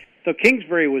 Yeah. So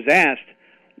Kingsbury was asked,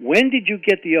 when did you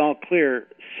get the all clear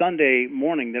Sunday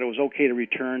morning that it was okay to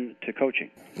return to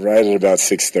coaching? Right at about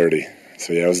 6:30.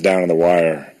 So yeah, I was down on the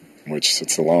wire, which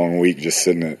it's a long week just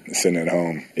sitting at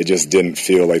home. It just didn't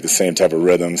feel like the same type of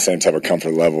rhythm, same type of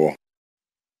comfort level.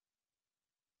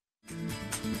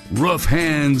 Rough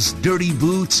hands, dirty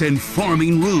boots, and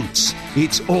farming roots.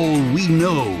 It's all we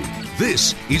know.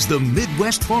 This is the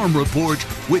Midwest Farm Report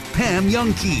with Pam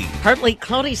Jahnke. Partly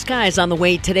cloudy skies on the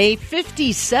way today.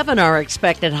 57 are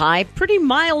expected high. Pretty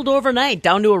mild overnight,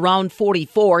 down to around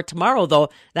 44. Tomorrow, though,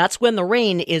 that's when the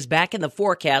rain is back in the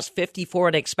forecast. 54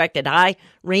 at expected high.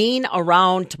 Rain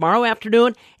around tomorrow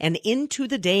afternoon and into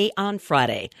the day on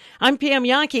Friday. I'm Pam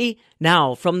Jahnke.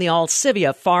 Now, from the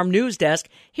Alcivia Farm News Desk,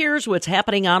 here's what's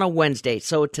happening on a Wednesday.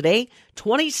 So today,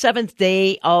 27th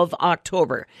day of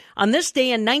October. On this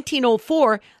day in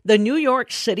 1904, the New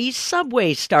York City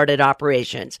subway started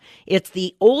operations. It's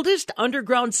the oldest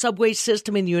underground subway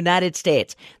system in the United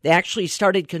States. They actually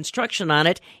started construction on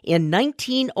it in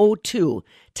 1902.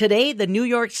 Today, the New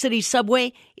York City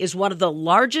subway is one of the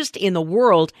largest in the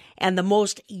world and the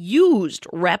most used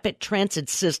rapid transit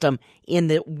system in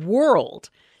the world.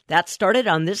 That started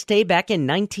on this day back in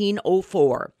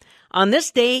 1904. On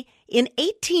this day in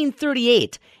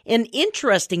 1838, an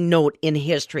interesting note in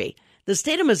history. The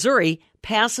state of Missouri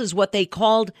passes what they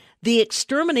called the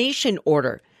Extermination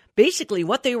Order. Basically,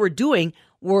 what they were doing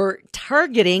were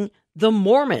targeting the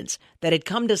Mormons that had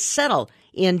come to settle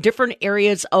in different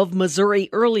areas of Missouri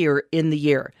earlier in the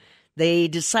year. They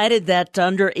decided that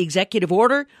under executive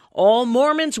order, all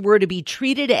Mormons were to be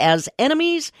treated as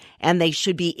enemies and they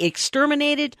should be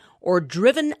exterminated or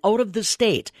driven out of the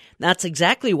state. That's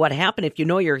exactly what happened. If you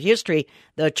know your history,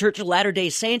 the Church of Latter-day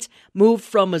Saints moved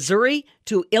from Missouri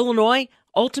to Illinois,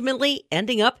 ultimately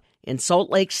ending up in Salt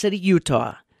Lake City,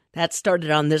 Utah. That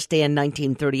started on this day in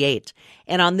 1938.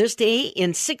 And on this day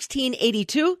in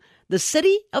 1682, the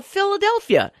city of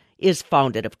Philadelphia is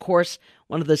founded. Of course,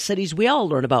 one of the cities we all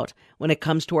learn about when it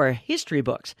comes to our history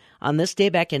books. On this day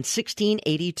back in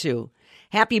 1682.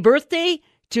 Happy birthday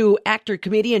to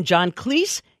actor-comedian John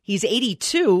Cleese. He's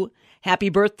 82. Happy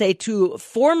birthday to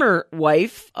former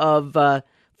wife of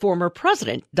former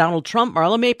President Donald Trump,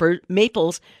 Marla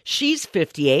Maples. She's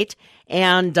 58.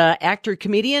 And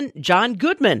actor-comedian John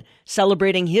Goodman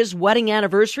celebrating his wedding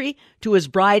anniversary to his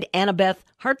bride Annabeth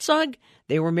Hartzog.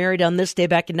 They were married on this day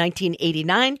back in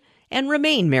 1989 and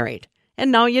remain married.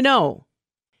 And now you know.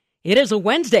 It is a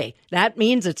Wednesday. That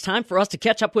means it's time for us to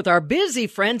catch up with our busy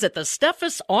friends at the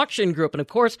Steffes Auction Group. And of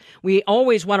course, we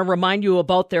always want to remind you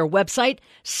about their website,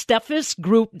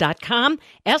 steffesgroup.com,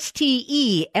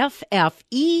 STEFFES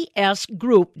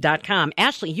group.com.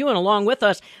 Ashley, you and along with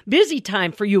us, busy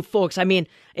time for you folks. I mean,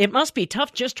 it must be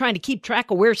tough just trying to keep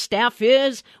track of where staff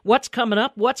is, what's coming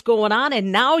up, what's going on.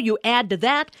 And now you add to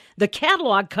that the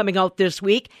catalog coming out this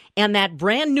week and that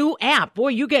brand new app. Boy,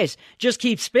 you guys just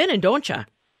keep spinning, don't you?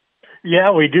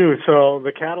 Yeah, we do. So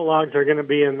the catalogs are going to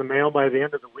be in the mail by the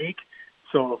end of the week.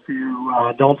 So if you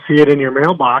don't see it in your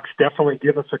mailbox, definitely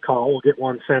give us a call. We'll get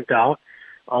one sent out,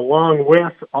 along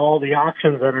with all the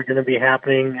auctions that are going to be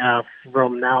happening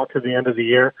from now to the end of the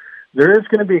year. There is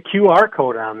going to be a QR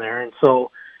code on there, and so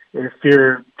if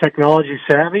you're technology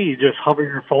savvy, you just hover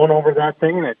your phone over that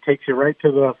thing, and it takes you right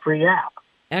to the free app.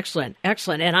 Excellent,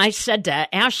 excellent. And I said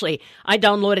to Ashley, I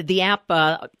downloaded the app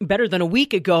better than a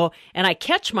week ago, and I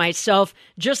catch myself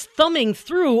just thumbing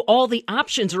through all the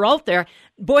options are out there.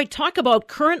 Boy, talk about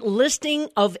current listing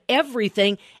of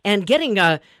everything and getting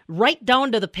right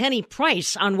down to the penny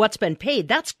price on what's been paid.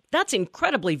 That's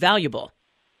incredibly valuable.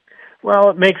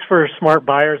 Well, it makes for smart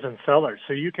buyers and sellers.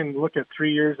 So you can look at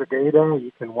 3 years of data.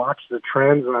 You can watch the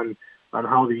trends on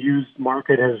how the used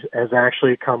market has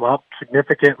actually come up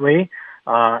significantly.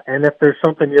 And if there's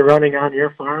something you're running on your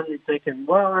farm, you're thinking,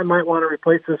 well, I might want to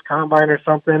replace this combine or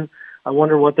something. I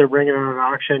wonder what they're bringing on an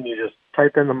auction. You just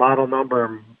type in the model number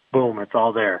and boom, it's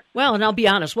all there. Well, and I'll be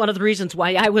honest, one of the reasons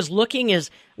why I was looking is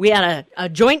we had a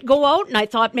joint go out, and I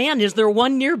thought, man, is there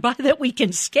one nearby that we can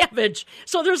scavenge?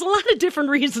 So there's a lot of different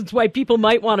reasons why people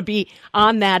might want to be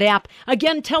on that app.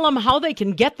 Again, tell them how they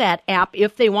can get that app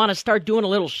if they want to start doing a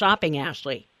little shopping,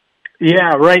 Ashley.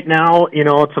 Yeah, right now,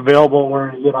 it's available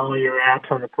where you get all your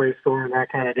apps on the Play Store and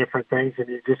that kind of different things, and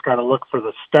you just got to look for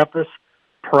the Steffes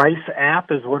Price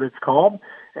app is what it's called.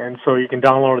 And so you can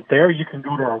download it there. You can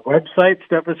go to our website,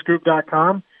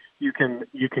 steffesgroup.com. You can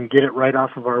get it right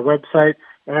off of our website.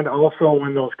 And also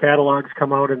when those catalogs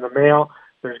come out in the mail,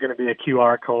 there's going to be a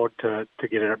QR code to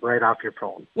get it right off your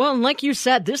phone. Well, and like you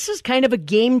said, this is kind of a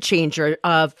game changer.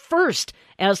 First,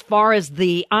 as far as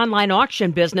the online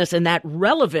auction business, and that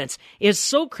relevance is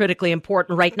so critically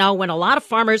important right now when a lot of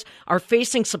farmers are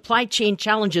facing supply chain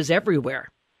challenges everywhere.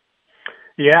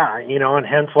 Yeah, and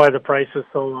hence why the price is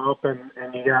so up, and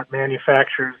you got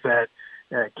manufacturers that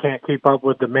can't keep up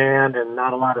with demand and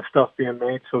not a lot of stuff being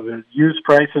made, so the used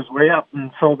price is way up.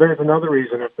 And so there's another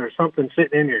reason. If there's something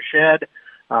sitting in your shed,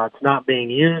 it's not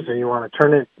being used, and you want to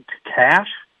turn it to cash,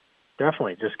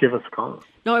 definitely just give us a call.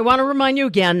 Now, I want to remind you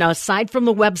again, aside from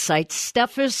the website,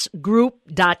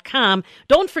 steffesgroup.com,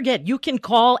 don't forget you can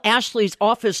call Ashley's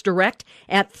office direct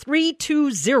at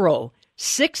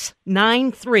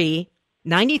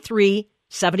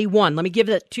 320-693-9371. Let me give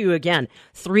that to you again.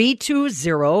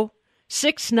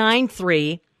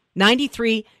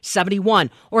 320-693-9371.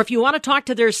 Or if you want to talk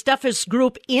to their Steffes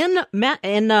Group in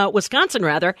Wisconsin,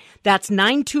 that's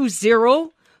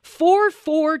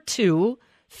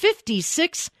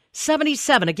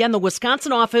 920-442-5677. Again, the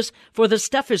Wisconsin office for the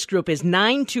Steffes Group is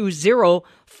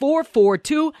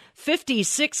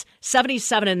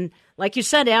 920-442-5677. And like you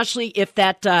said, Ashley, if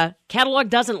that catalog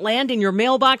doesn't land in your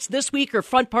mailbox this week or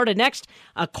front part of next,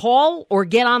 call or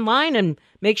get online and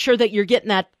make sure that you're getting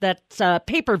that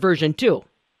paper version too.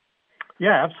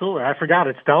 Yeah, absolutely. I forgot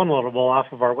it's downloadable off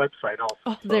of our website also.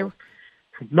 Oh, there.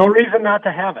 No reason not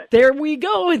to have it. There we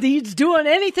go. He's doing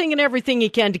anything and everything he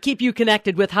can to keep you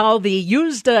connected with how the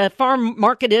used farm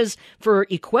market is for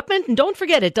equipment. And don't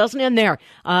forget, it doesn't end there.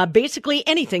 Basically,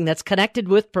 anything that's connected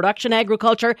with production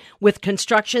agriculture, with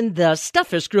construction, the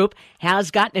Steffes Group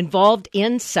has gotten involved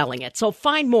in selling it. So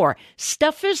find more.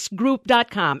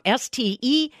 SteffesGroup.com.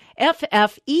 STEFFES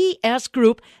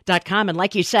Group.com. And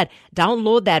like you said,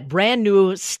 download that brand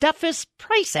new Steffes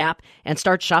Price app and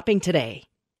start shopping today.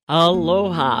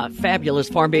 Aloha. Fabulous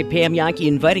Farm Babe Pam Yankee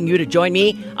inviting you to join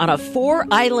me on a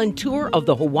 4-island tour of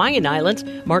the Hawaiian Islands,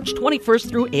 March 21st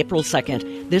through April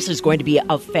 2nd. This is going to be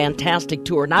a fantastic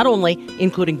tour, not only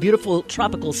including beautiful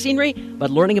tropical scenery,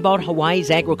 but learning about Hawaii's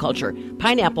agriculture,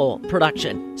 pineapple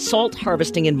production, salt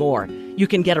harvesting, and more. You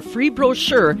can get a free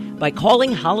brochure by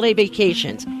calling Holiday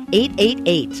Vacations,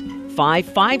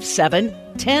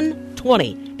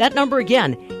 888-557-1020. That number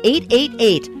again,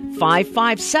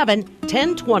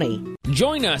 888-557-1020.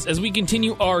 Join us as we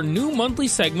continue our new monthly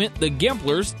segment, The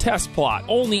Gemplers Test Plot,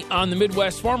 only on the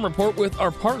Midwest Farm Report with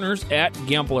our partners at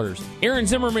Gemplers. Aaron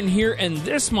Zimmerman here, and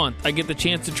this month I get the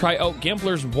chance to try out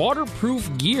Gemplers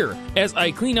waterproof gear as I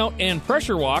clean out and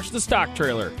pressure wash the stock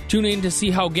trailer. Tune in to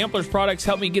see how Gemplers products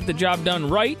help me get the job done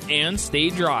right and stay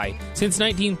dry. Since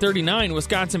 1939,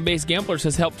 Wisconsin-based Gemplers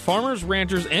has helped farmers,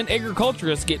 ranchers, and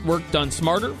agriculturists get work done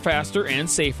smarter, faster, and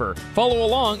safer. Follow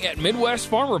along at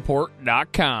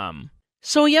MidwestFarmReport.com.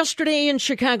 So yesterday in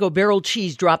Chicago, barrel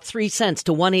cheese dropped 3 cents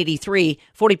to $1.83.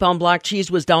 40-pound block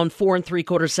cheese was down 4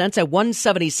 3/4 cents at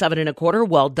 $1.77 1/4,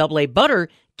 while Double A butter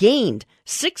gained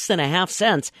 6 1/2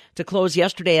 cents to close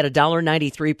yesterday at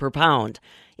 $1.93 per pound.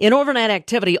 In overnight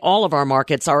activity, all of our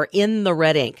markets are in the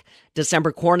red ink.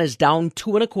 December corn is down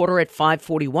 2 1/4 at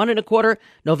 $5.41 1/4.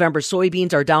 November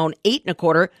soybeans are down 8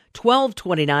 1/4,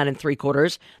 $12.29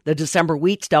 3/4. The December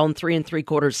wheat's down 3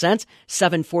 3/4 cents,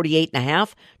 $7.48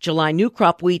 1/2. July new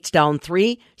crop wheat's down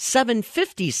 3,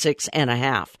 $7.56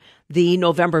 1/2. The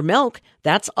November milk,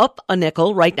 that's up a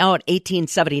nickel right now at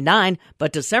 $18.79,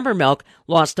 but December milk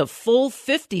lost a full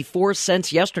 54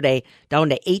 cents yesterday, down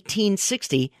to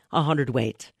 $18.60 a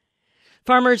hundredweight.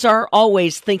 Farmers are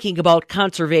always thinking about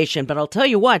conservation, but I'll tell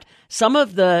you what, some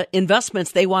of the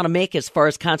investments they want to make as far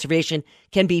as conservation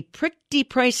can be pretty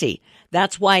pricey.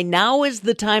 That's why now is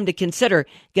the time to consider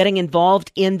getting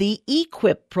involved in the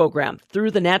EQIP program through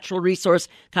the Natural Resource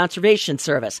Conservation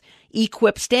Service.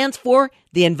 EQIP stands for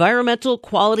the Environmental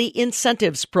Quality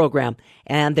Incentives Program,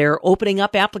 and they're opening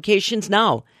up applications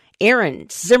now. Aaron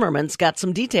Zimmerman's got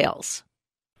some details.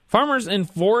 Farmers and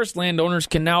forest landowners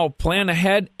can now plan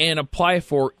ahead and apply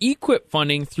for EQIP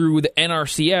funding through the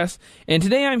NRCS. And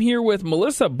today I'm here with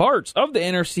Melissa Bartz of the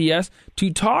NRCS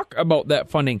to talk about that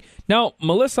funding. Now,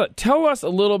 Melissa, tell us a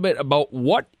little bit about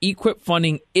what EQIP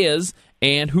funding is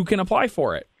and who can apply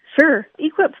for it. Sure.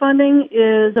 EQIP funding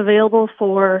is available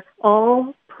for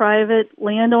all private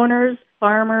landowners,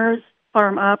 farmers,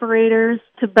 farm operators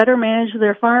to better manage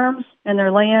their farms and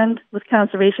their land with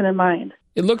conservation in mind.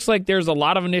 It looks like there's a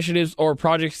lot of initiatives or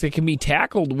projects that can be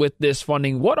tackled with this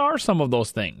funding. What are some of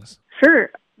those things? Sure.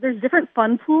 There's different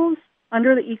fund pools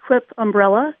under the EQIP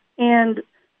umbrella, and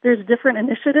there's different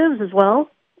initiatives as well.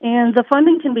 And the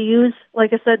funding can be used,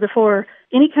 like I said before,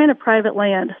 any kind of private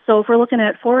land. So if we're looking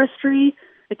at forestry,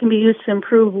 it can be used to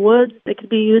improve wood. It can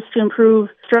be used to improve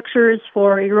structures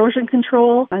for erosion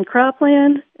control on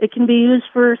cropland. It can be used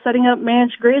for setting up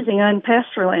managed grazing on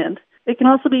pasture land. It can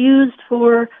also be used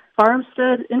for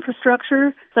farmstead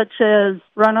infrastructure, such as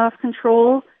runoff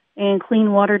control and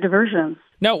clean water diversions.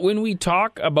 Now, when we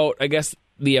talk about, I guess,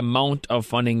 the amount of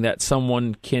funding that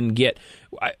someone can get,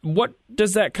 what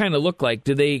does that kind of look like?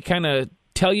 Do they kind of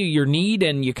tell you your need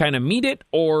and you kind of meet it,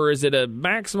 or is it a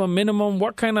maximum, minimum?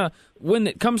 What kind of, when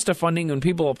it comes to funding, when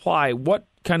people apply, what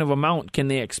kind of amount can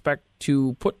they expect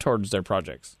to put towards their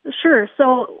projects? Sure.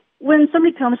 So when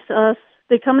somebody comes to us,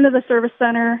 they come into the service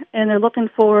center and they're looking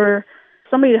for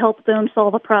somebody to help them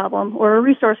solve a problem or a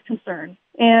resource concern.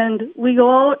 And we go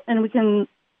out and we can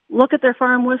look at their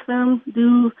farm with them,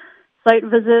 do site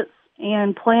visits,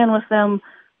 and plan with them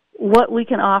what we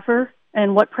can offer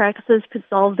and what practices could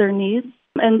solve their needs.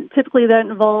 And typically that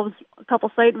involves a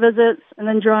couple site visits and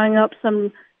then drawing up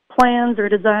some plans or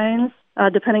designs,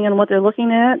 depending on what they're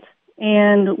looking at.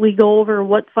 And we go over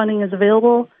what funding is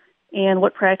available and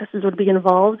what practices would be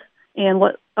involved and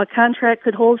what a contract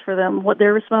could hold for them, what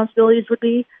their responsibilities would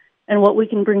be, and what we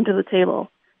can bring to the table.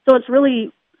 So it's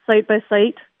really site by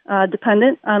site,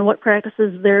 dependent on what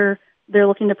practices they're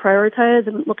looking to prioritize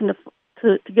and looking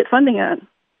to get funding on.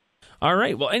 All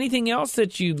right. Well, anything else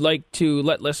that you'd like to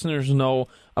let listeners know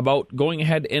about going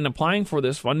ahead and applying for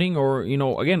this funding, or, you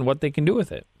know, again, what they can do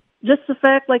with it? Just the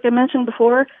fact, like I mentioned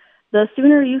before, the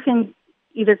sooner you can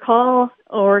either call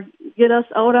or get us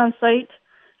out on site,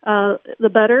 the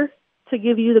better, to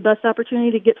give you the best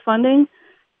opportunity to get funding.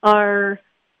 Our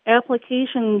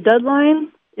application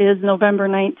deadline is November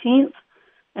 19th,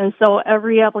 and so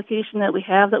every application that we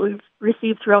have that we've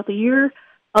received throughout the year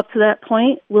up to that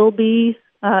point will be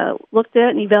looked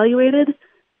at and evaluated,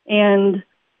 and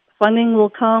funding will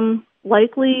come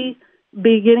likely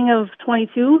beginning of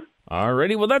 22.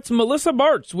 Alrighty, well, that's Melissa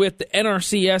Bartz with the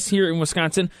NRCS here in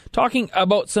Wisconsin talking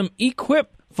about some EQIP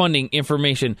funding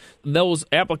information. Those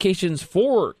applications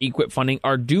for EQIP funding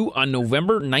are due on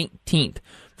November 19th.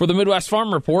 For the Midwest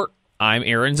Farm Report, I'm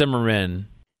Aaron Zimmerman.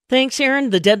 Thanks,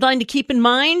 Aaron. The deadline to keep in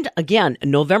mind, again,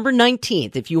 November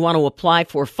 19th, if you want to apply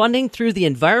for funding through the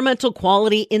Environmental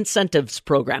Quality Incentives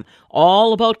Program.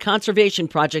 All about conservation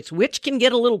projects, which can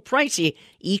get a little pricey.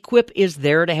 EQIP is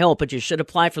there to help, but you should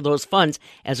apply for those funds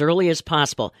as early as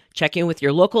possible. Check in with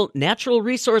your local Natural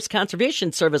Resource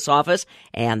Conservation Service office,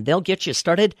 and they'll get you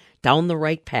started down the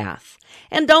right path.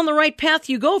 And down the right path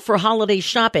you go for holiday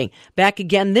shopping. Back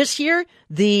again this year,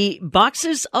 the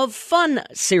Boxes of Fun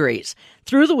series.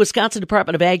 Through the Wisconsin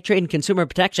Department of Ag, Trade, and Consumer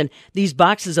Protection, these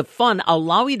Boxes of Fun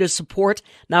allow you to support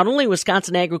not only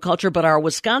Wisconsin agriculture, but our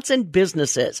Wisconsin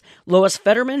businesses. Lois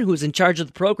Fetterman, who's in charge of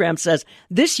the program, says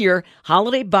this year,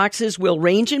 holiday boxes will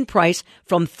range in price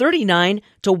from $39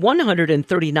 to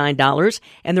 $139,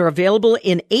 and they're available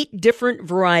in 8 different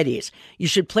varieties. You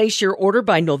should place your order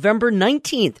by November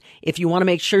 19th if you want to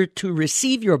make sure to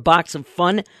receive your box of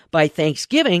fun by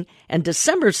Thanksgiving, and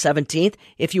December 17th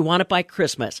if you want it by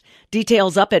Christmas.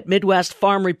 Details up at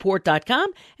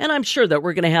MidwestFarmReport.com, and I'm sure that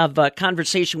we're going to have a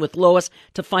conversation with Lois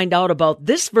to find out about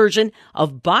this version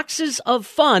of Boxes of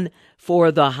Fun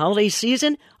for the holiday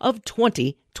season of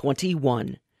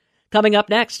 2021. Coming up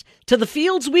next, to the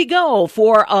fields we go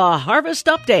for a harvest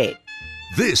update.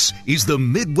 This is the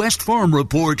Midwest Farm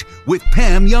Report with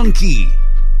Pam Youngkey.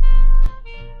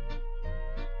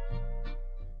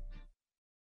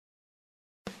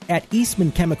 At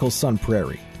Eastman Chemical Sun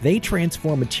Prairie, they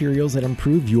transform materials that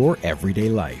improve your everyday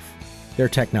life. Their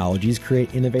technologies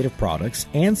create innovative products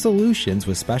and solutions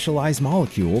with specialized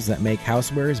molecules that make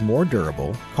housewares more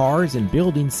durable, cars and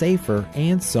buildings safer,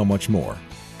 and so much more.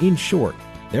 In short,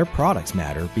 their products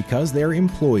matter because their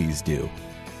employees do.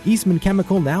 Eastman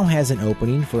Chemical now has an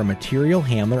opening for a material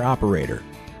handler operator.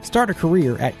 Start a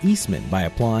career at Eastman by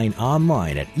applying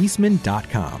online at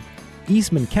eastman.com.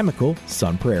 Eastman Chemical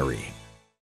Sun Prairie.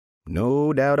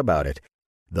 No doubt about it.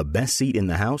 The best seat in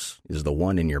the house is the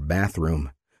one in your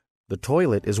bathroom. The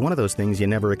toilet is one of those things you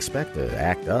never expect to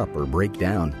act up or break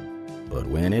down. But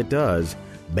when it does,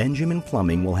 Benjamin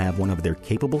Plumbing will have one of their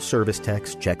capable service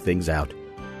techs check things out.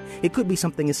 It could be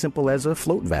something as simple as a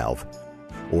float valve,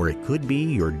 or it could be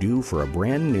you're due for a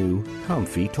brand new,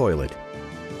 comfy toilet.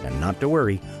 And not to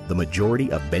worry, the majority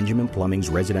of Benjamin Plumbing's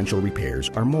residential repairs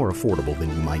are more affordable than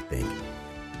you might think.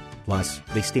 Plus,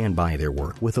 they stand by their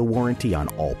work with a warranty on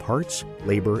all parts,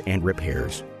 labor, and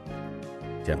repairs.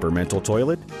 Temperamental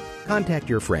toilet? Contact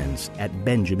your friends at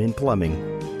Benjamin Plumbing.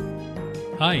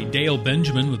 Hi, Dale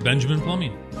Benjamin with Benjamin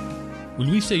Plumbing.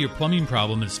 When we say your plumbing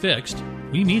problem is fixed,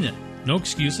 we mean it. No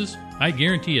excuses. I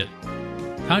guarantee it.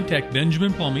 Contact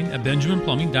Benjamin Plumbing at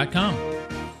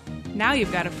benjaminplumbing.com. Now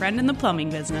you've got a friend in the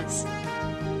plumbing business.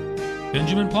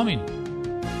 Benjamin Plumbing.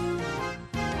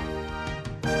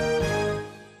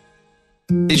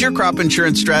 Is your crop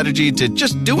insurance strategy to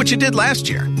just do what you did last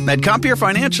year? At Compeer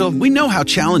Financial, we know how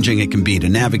challenging it can be to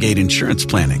navigate insurance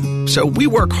planning. So we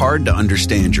work hard to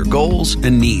understand your goals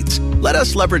and needs. Let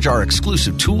us leverage our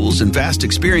exclusive tools and vast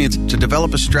experience to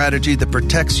develop a strategy that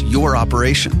protects your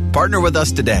operation. Partner with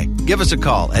us today. Give us a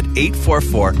call at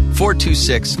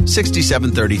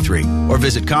 844-426-6733 or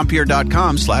visit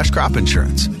Compeer.com/crop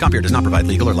insurance. Compeer does not provide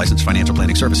legal or licensed financial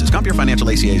planning services. Compeer Financial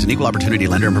ACA is an equal opportunity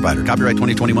lender and provider. Copyright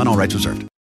 2021, all rights reserved.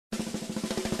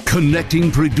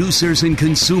 Connecting producers and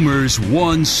consumers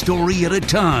one story at a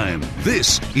time.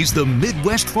 This is the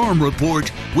Midwest Farm Report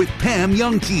with Pam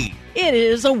Jahnke. It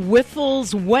is a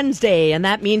Wiffles Wednesday, and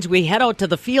that means we head out to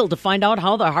the field to find out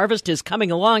how the harvest is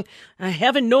coming along.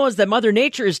 Heaven knows that Mother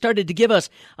Nature has started to give us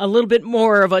a little bit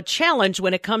more of a challenge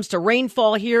when it comes to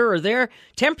rainfall here or there.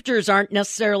 Temperatures aren't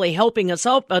necessarily helping us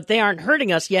out, but they aren't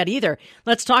hurting us yet either.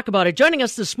 Let's talk about it. Joining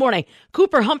us this morning,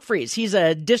 Cooper Humphreys. He's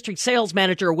a district sales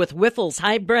manager with Wiffles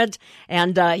Hybrids,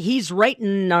 and he's right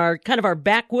in our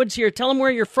backwoods here. Tell him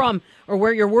where you're from or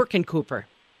where you're working, Cooper.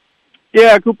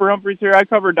 Yeah, Cooper Humphreys here. I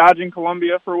cover Dodge and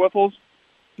Columbia for Wiffles.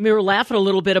 We were laughing a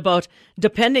little bit about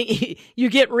depending, you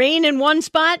get rain in one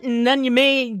spot and then you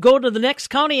may go to the next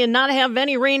county and not have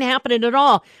any rain happening at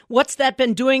all. What's that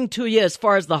been doing to you as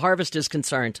far as the harvest is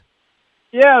concerned?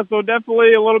 Yeah, so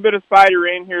definitely a little bit of spotty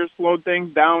rain here slowed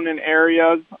things down in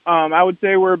areas. I would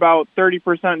say we're about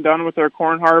 30% done with our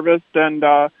corn harvest and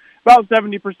about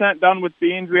 70% done with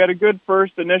beans. We had a good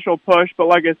first initial push, but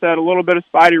like I said, a little bit of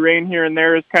spotty rain here and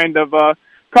there has kind of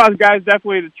caused guys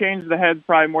definitely to change the heads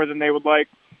probably more than they would like.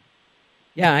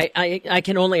 Yeah, I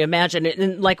can only imagine.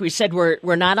 And like we said,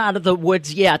 we're not out of the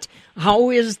woods yet.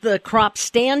 How is the crop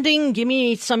standing? Give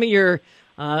me some of your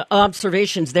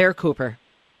observations there, Cooper.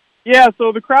 Yeah,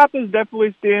 so the crop is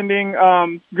definitely standing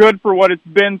good for what it's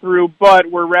been through, but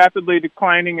we're rapidly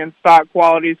declining in stock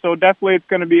quality, so definitely it's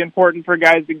going to be important for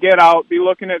guys to get out, be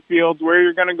looking at fields, where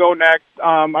you're going to go next.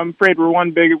 I'm afraid we're one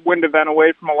big wind event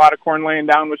away from a lot of corn laying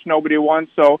down, which nobody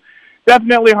wants, so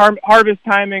definitely harvest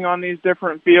timing on these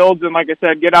different fields, and like I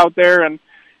said, get out there and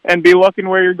be looking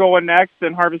where you're going next,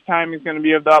 and harvest timing is going to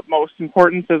be of the utmost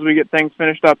importance as we get things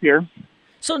finished up here.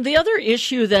 So the other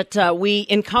issue that we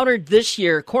encountered this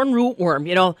year, corn rootworm,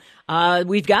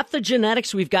 we've got the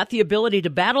genetics, we've got the ability to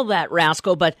battle that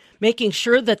rascal, but making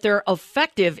sure that they're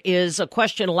effective is a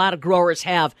question a lot of growers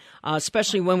have,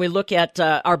 especially when we look at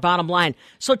our bottom line.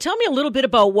 So tell me a little bit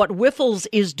about what Wiffles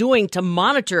is doing to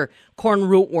monitor corn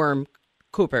rootworm,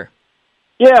 Cooper.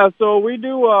 Yeah, so we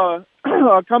do a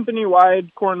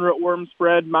company-wide corn rootworm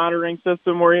spread monitoring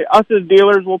system where us as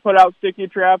dealers will put out sticky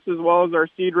traps as well as our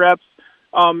seed reps.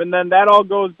 And then that all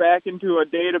goes back into a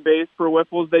database for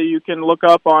Wiffles that you can look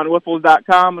up on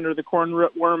Wiffles.com under the corn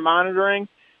rootworm monitoring.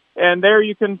 And there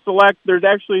you can select, there's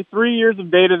actually 3 years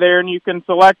of data there, and you can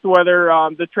select whether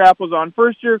the trap was on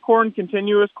first-year corn,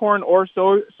 continuous corn, or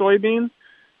soybeans.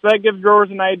 So that gives growers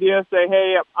an idea, say,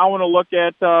 hey, I want to look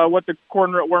at what the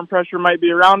corn rootworm pressure might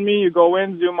be around me. You go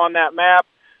in, zoom on that map,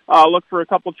 look for a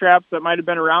couple traps that might have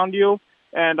been around you.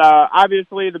 And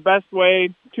obviously the best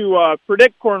way to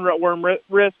predict corn rootworm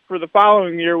risk for the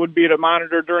following year would be to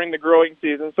monitor during the growing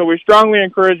season. So we strongly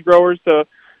encourage growers to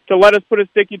let us put a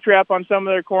sticky trap on some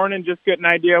of their corn and just get an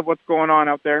idea of what's going on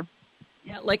out there.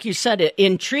 Yeah, like you said,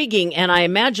 intriguing, and I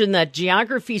imagine that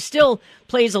geography still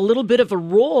plays a little bit of a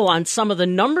role on some of the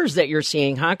numbers that you're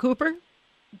seeing, huh, Cooper?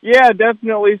 Yeah,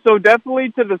 definitely. So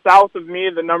definitely to the south of me,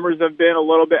 the numbers have been a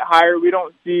little bit higher. We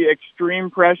don't see extreme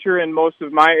pressure in most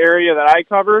of my area that I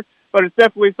cover, but it's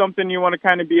definitely something you want to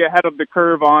kind of be ahead of the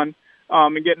curve on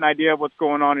and get an idea of what's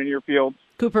going on in your fields.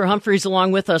 Cooper Humphreys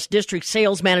along with us, district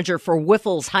sales manager for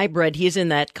Wiffles Hybrid. He's in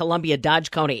that Columbia, Dodge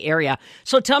County area.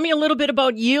 So tell me a little bit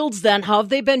about yields then. How have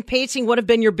they been pacing? What have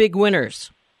been your big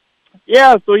winners?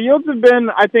 Yeah, so yields have been,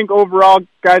 I think overall,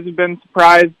 guys have been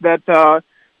surprised that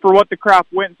for what the crop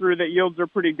went through, that yields are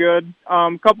pretty good. A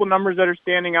couple numbers that are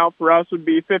standing out for us would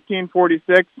be 15,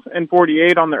 46, and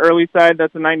 48 on the early side.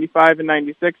 That's a 95 and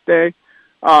 96 day.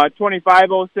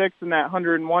 2506 in that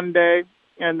 101 day.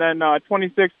 And then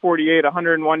 2648,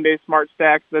 101 day smart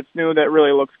stacks. That's new. That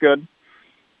really looks good.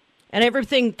 And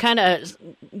everything kind of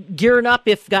gearing up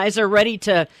if guys are ready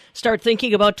to start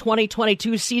thinking about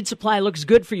 2022 seed supply looks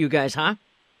good for you guys, huh?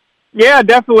 Yeah,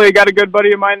 definitely. Got a good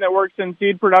buddy of mine that works in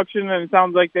seed production, and it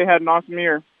sounds like they had an awesome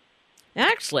year.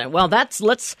 Excellent. Well,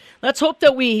 let's hope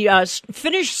that we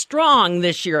finish strong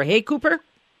this year. Hey, Cooper?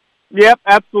 Yep,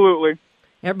 absolutely.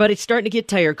 Everybody's starting to get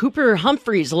tired. Cooper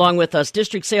Humphreys along with us,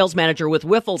 District Sales Manager with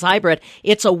Wyffels Hybrid.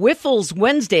 It's a Wyffels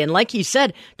Wednesday, and like he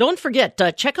said, don't forget,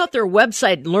 check out their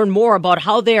website and learn more about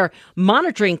how they're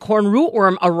monitoring corn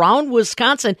rootworm around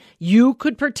Wisconsin. You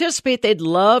could participate. They'd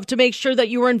love to make sure that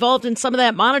you were involved in some of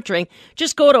that monitoring.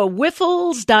 Just go to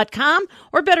Wyffels.com,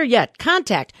 or better yet,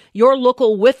 contact your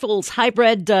local Wyffels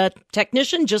Hybrid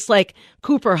technician, just like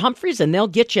Cooper Humphreys, and they'll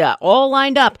get you all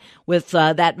lined up with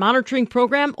that monitoring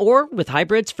program or with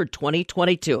hybrids for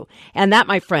 2022. And that,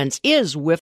 my friends, is Wyffels.